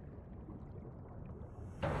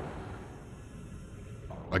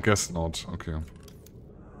 I guess not. Okay.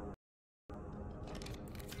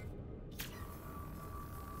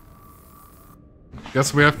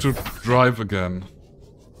 Guess we have to drive again.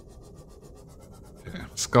 Okay.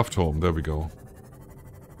 Scuffed home. There we go.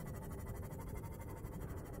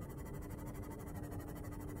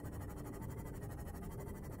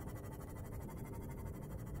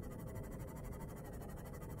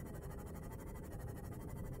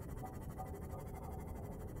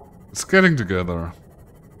 It's getting together.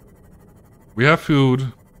 We have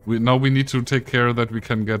food. Now we need to take care that we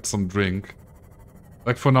can get some drink.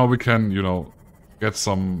 Like for now we can, you know, get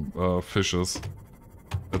some fishes.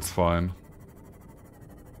 That's fine.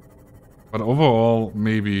 But overall,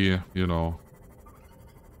 maybe, you know,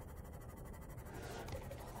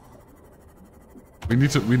 we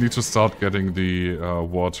need to start getting the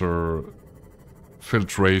water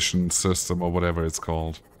filtration system or whatever it's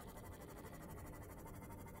called.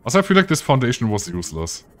 Also, I feel like this foundation was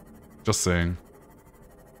useless. Just saying.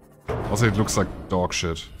 Also, it looks like dog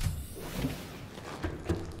shit.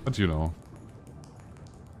 But you know.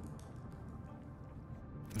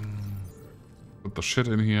 Put the shit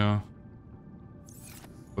in here.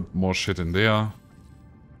 Put more shit in there.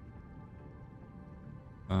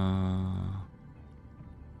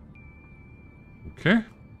 Okay.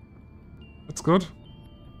 That's good.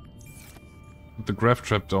 Put the grav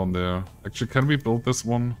trap down there. Actually, can we build this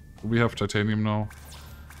one? Do we have titanium now?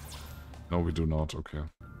 No, we do not. Okay.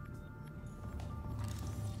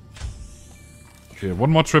 Okay, one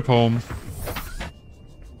more trip home.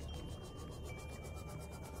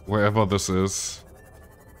 Wherever this is.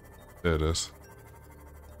 There it is.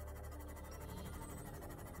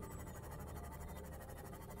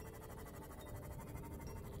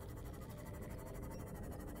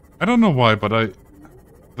 I don't know why, but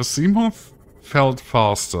the Seamoth felt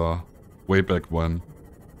faster way back when.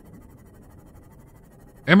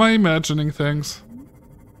 Am I imagining things?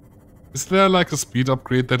 Is there like a speed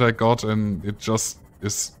upgrade that I got and it just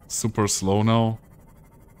is super slow now?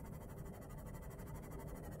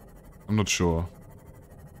 I'm not sure.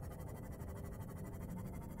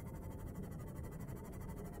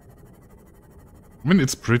 I mean,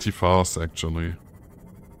 it's pretty fast actually,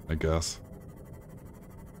 I guess.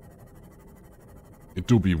 It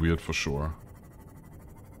do be weird for sure.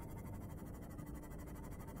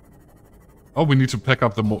 Oh, we need to pack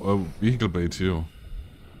up the vehicle bay too.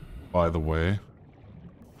 By the way.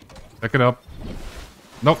 Pack it up.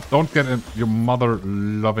 Nope, don't get in, your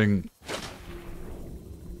mother-loving...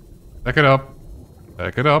 Pack it up.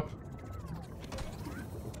 Pack it up.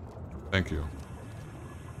 Thank you.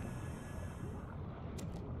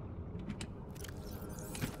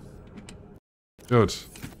 Good.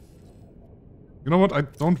 You know what? I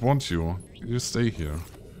don't want you. You stay here.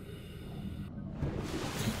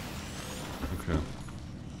 Okay.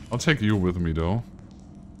 I'll take you with me, though.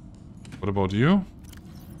 What about you?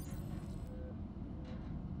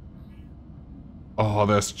 Oh,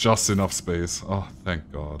 there's just enough space. Oh,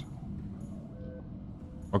 thank God.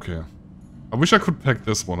 Okay. I wish I could pack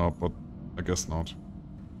this one up, but I guess not.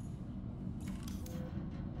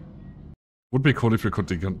 Would be cool if we could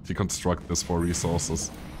deconstruct this for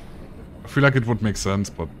resources. I feel like it would make sense,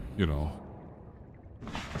 but, you know.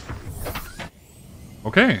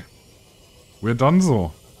 Okay. We're done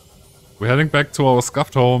so. We're heading back to our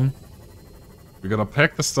scuffed home. We're gonna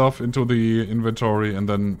pack the stuff into the inventory, and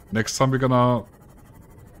then next time we're gonna...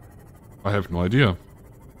 I have no idea.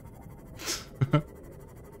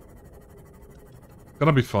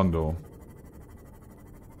 Gonna be fun, though.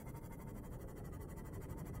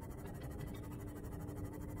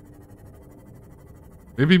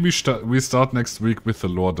 Maybe we start next week with the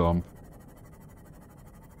lore dump.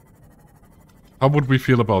 How would we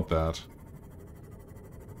feel about that?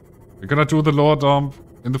 We're gonna do the lore dump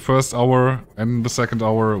in the first hour, and in the second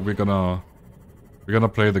hour we're gonna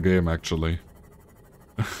play the game actually.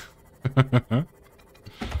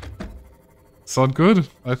 Sound good?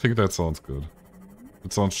 I think that sounds good.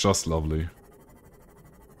 It sounds just lovely.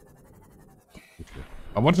 Okay.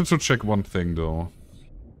 I wanted to check one thing though.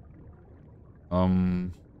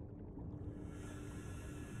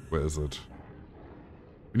 Where is it?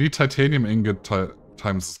 We need titanium ingot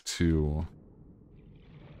times 2.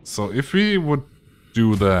 So if we would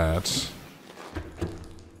do that...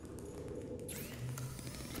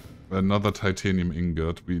 Another titanium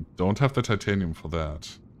ingot. We don't have the titanium for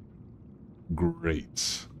that.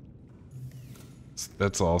 Great.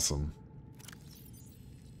 That's awesome.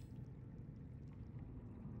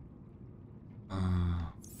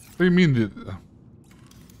 What do you mean?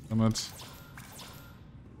 Damn it.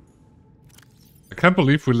 I can't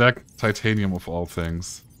believe we lack titanium of all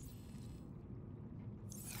things.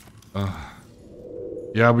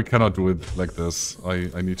 Yeah, we cannot do it like this.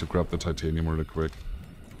 I need to grab the titanium really quick.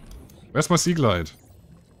 Where's my sea glide?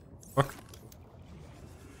 Fuck.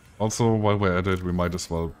 Also, while we're at it, we might as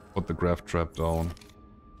well put the grav trap down.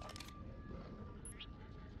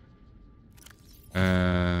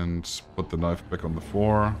 And put the knife back on the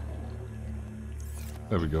floor.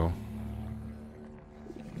 There we go.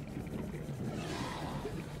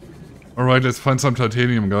 Alright, let's find some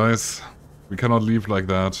titanium, guys. We cannot leave like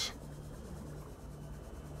that.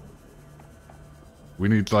 We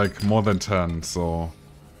need like more than 10, so...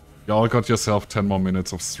 Y'all got yourself 10 more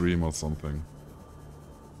minutes of stream or something.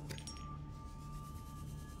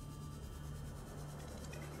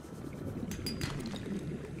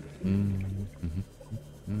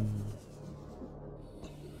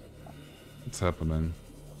 What's happening?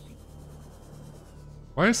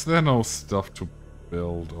 Why is there no stuff to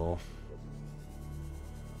build off?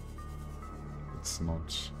 It's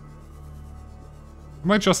not... I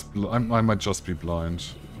might just be blind.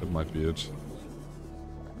 That might be it.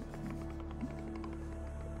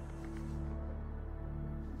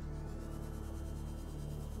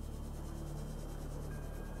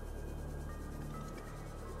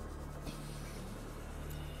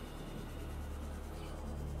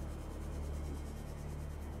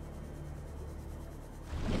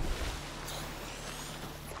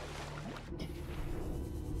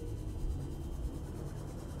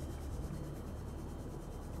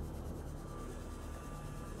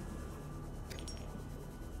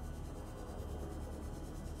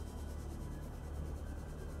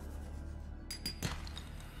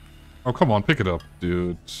 Oh, come on, pick it up,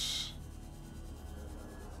 dude.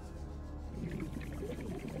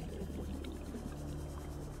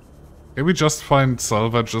 Can we just find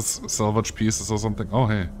salvage pieces or something? Oh,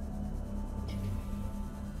 hey.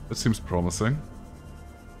 That seems promising.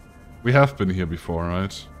 We have been here before,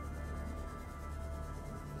 right?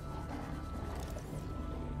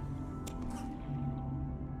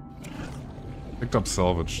 Picked up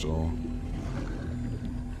salvage, though.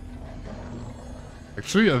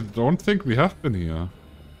 Actually, I don't think we have been here.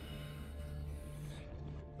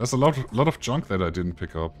 There's a lot of junk that I didn't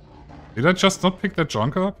pick up. Did I just not pick that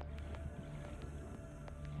junk up?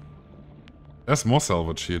 There's more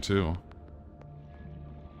salvage here, too.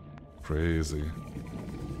 Crazy.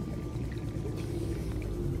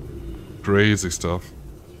 Crazy stuff.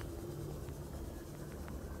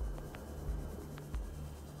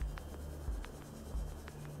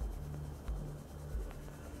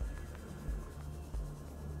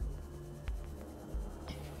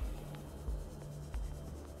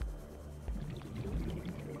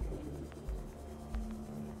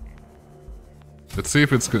 Let's see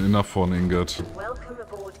if it's good enough for an ingot. Welcome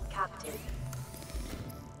aboard, Captain.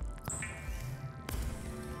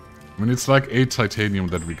 I mean, it's like 8 titanium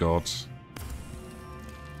that we got.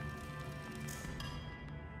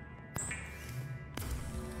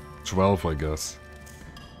 $12, I guess.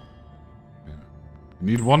 Yeah.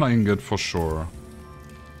 Need 1 ingot for sure.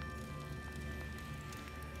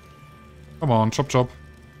 Come on, chop chop.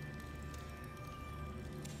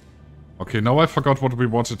 Okay, now I forgot what we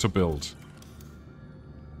wanted to build.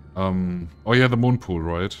 Oh yeah, the moon pool,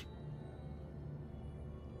 right?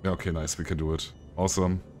 Yeah, okay, nice, we can do it.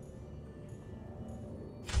 Awesome.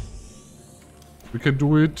 We can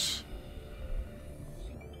do it.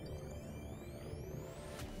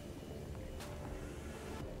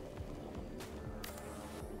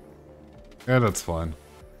 Yeah, that's fine.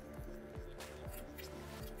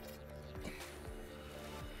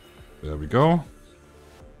 There we go.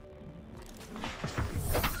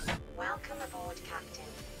 Welcome aboard, Captain.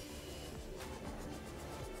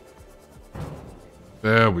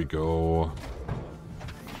 There we go.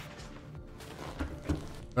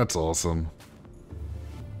 That's awesome.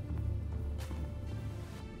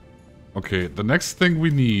 Okay, the next thing we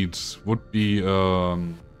need would be,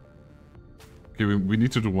 okay, we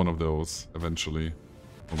need to do one of those eventually.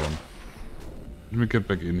 Hold on. Let me get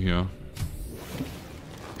back in here.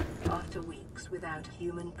 After weeks without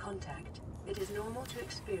human contact, it is normal to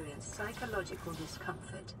experience psychological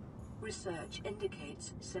discomfort. Research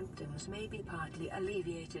indicates symptoms may be partly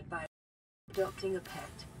alleviated by adopting a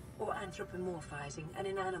pet or anthropomorphizing an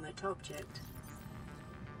inanimate object.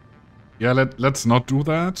 Yeah, let's not do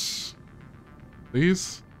that.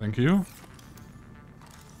 Please. Thank you.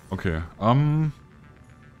 Okay,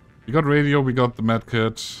 we got radio, we got the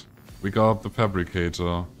medkit, we got the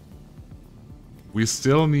fabricator. We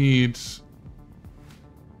still need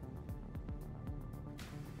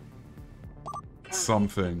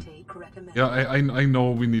something. Yeah, I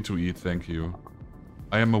know we need to eat, thank you.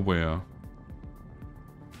 I am aware.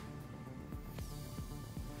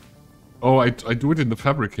 Oh, I do it in the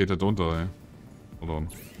fabricator, don't I? Hold on.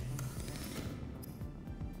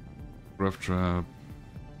 Breath trap.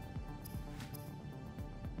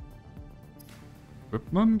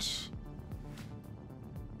 Equipment?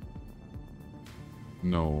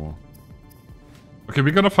 No. Okay,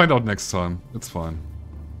 we're gonna find out next time. It's fine.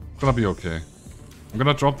 It's gonna be okay. I'm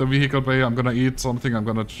gonna drop the vehicle bay, I'm gonna eat something, I'm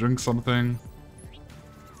gonna drink something.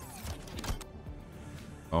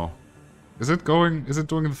 Oh. Is it doing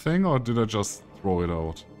the thing, or did I just throw it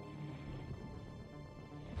out?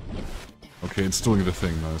 Okay, it's doing the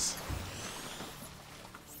thing, nice.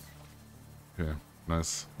 Okay,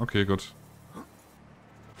 nice. Okay, good.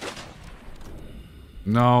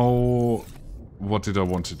 Now, what did I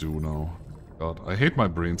want to do now? God, I hate my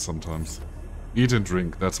brain sometimes. Eat and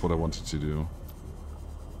drink, that's what I wanted to do.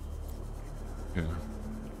 Yeah.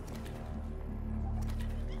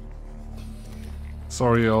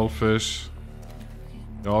 Sorry, old fish.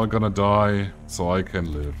 You're all gonna die, so I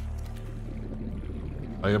can live.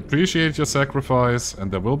 I appreciate your sacrifice, and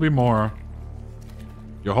there will be more.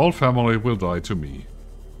 Your whole family will die to me.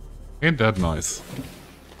 Ain't that nice?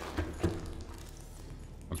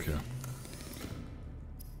 Okay.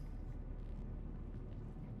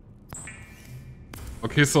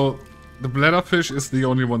 Okay, so the bladderfish is the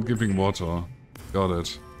only one giving water. Got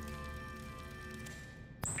it.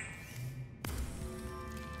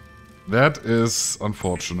 That is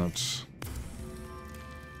unfortunate.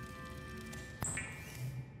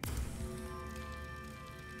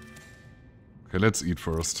 Okay, let's eat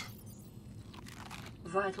first.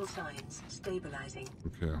 Vital signs stabilizing.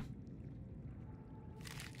 Okay.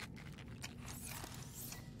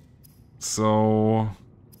 So...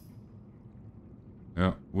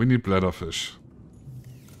 yeah, we need bladderfish.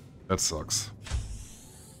 That sucks.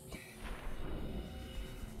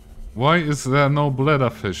 Why is there no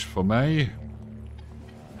bladderfish for me?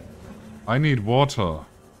 I need water.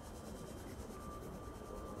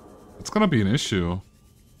 It's gonna be an issue.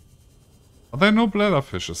 Are there no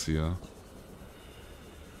bladderfishes here?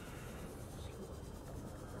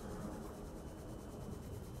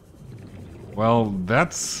 Well,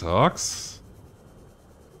 that sucks.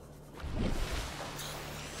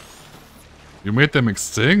 You made them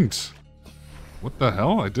extinct. What the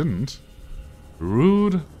hell? I didn't.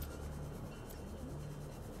 Rude.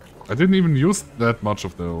 I didn't even use that much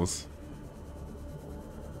of those.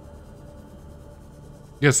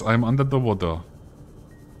 Yes, I'm under the water.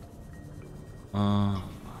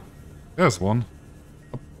 There's one.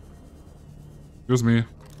 Excuse me.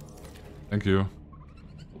 Thank you.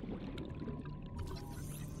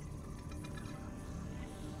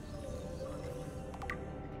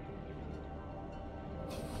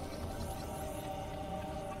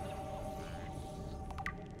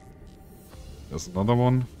 There's another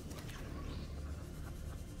one.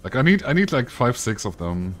 Like I need like 5-6 of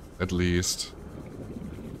them at least.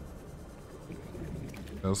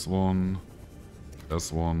 There's one.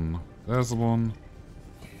 There's one. There's one.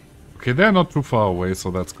 Okay, they're not too far away, so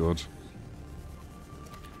that's good.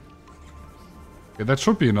 Okay, that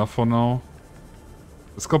should be enough for now.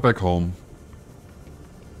 Let's go back home.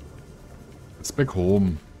 Let's back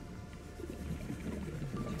home.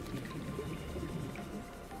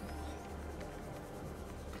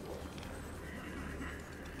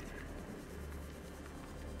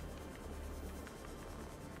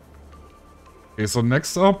 Okay, so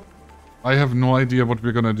next up, I have no idea what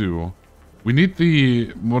we're gonna do. We need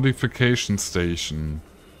the modification station.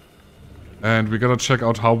 And we gotta check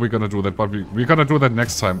out how we're gonna do that, but we're gonna do that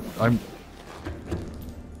next time.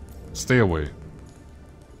 Stay away.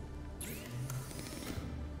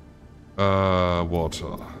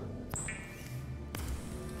 Water.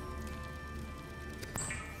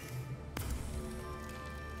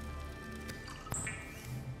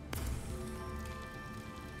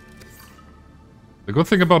 The good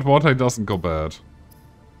thing about water, it doesn't go bad.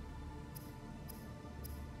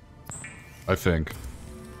 I think.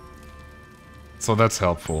 So that's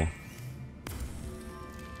helpful.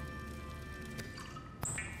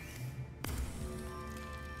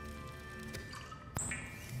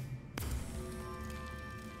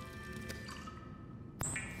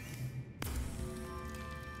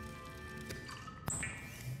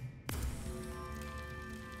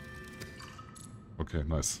 Okay,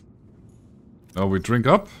 nice. Now we drink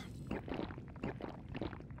up.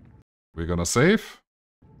 We're gonna save.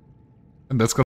 And that's gonna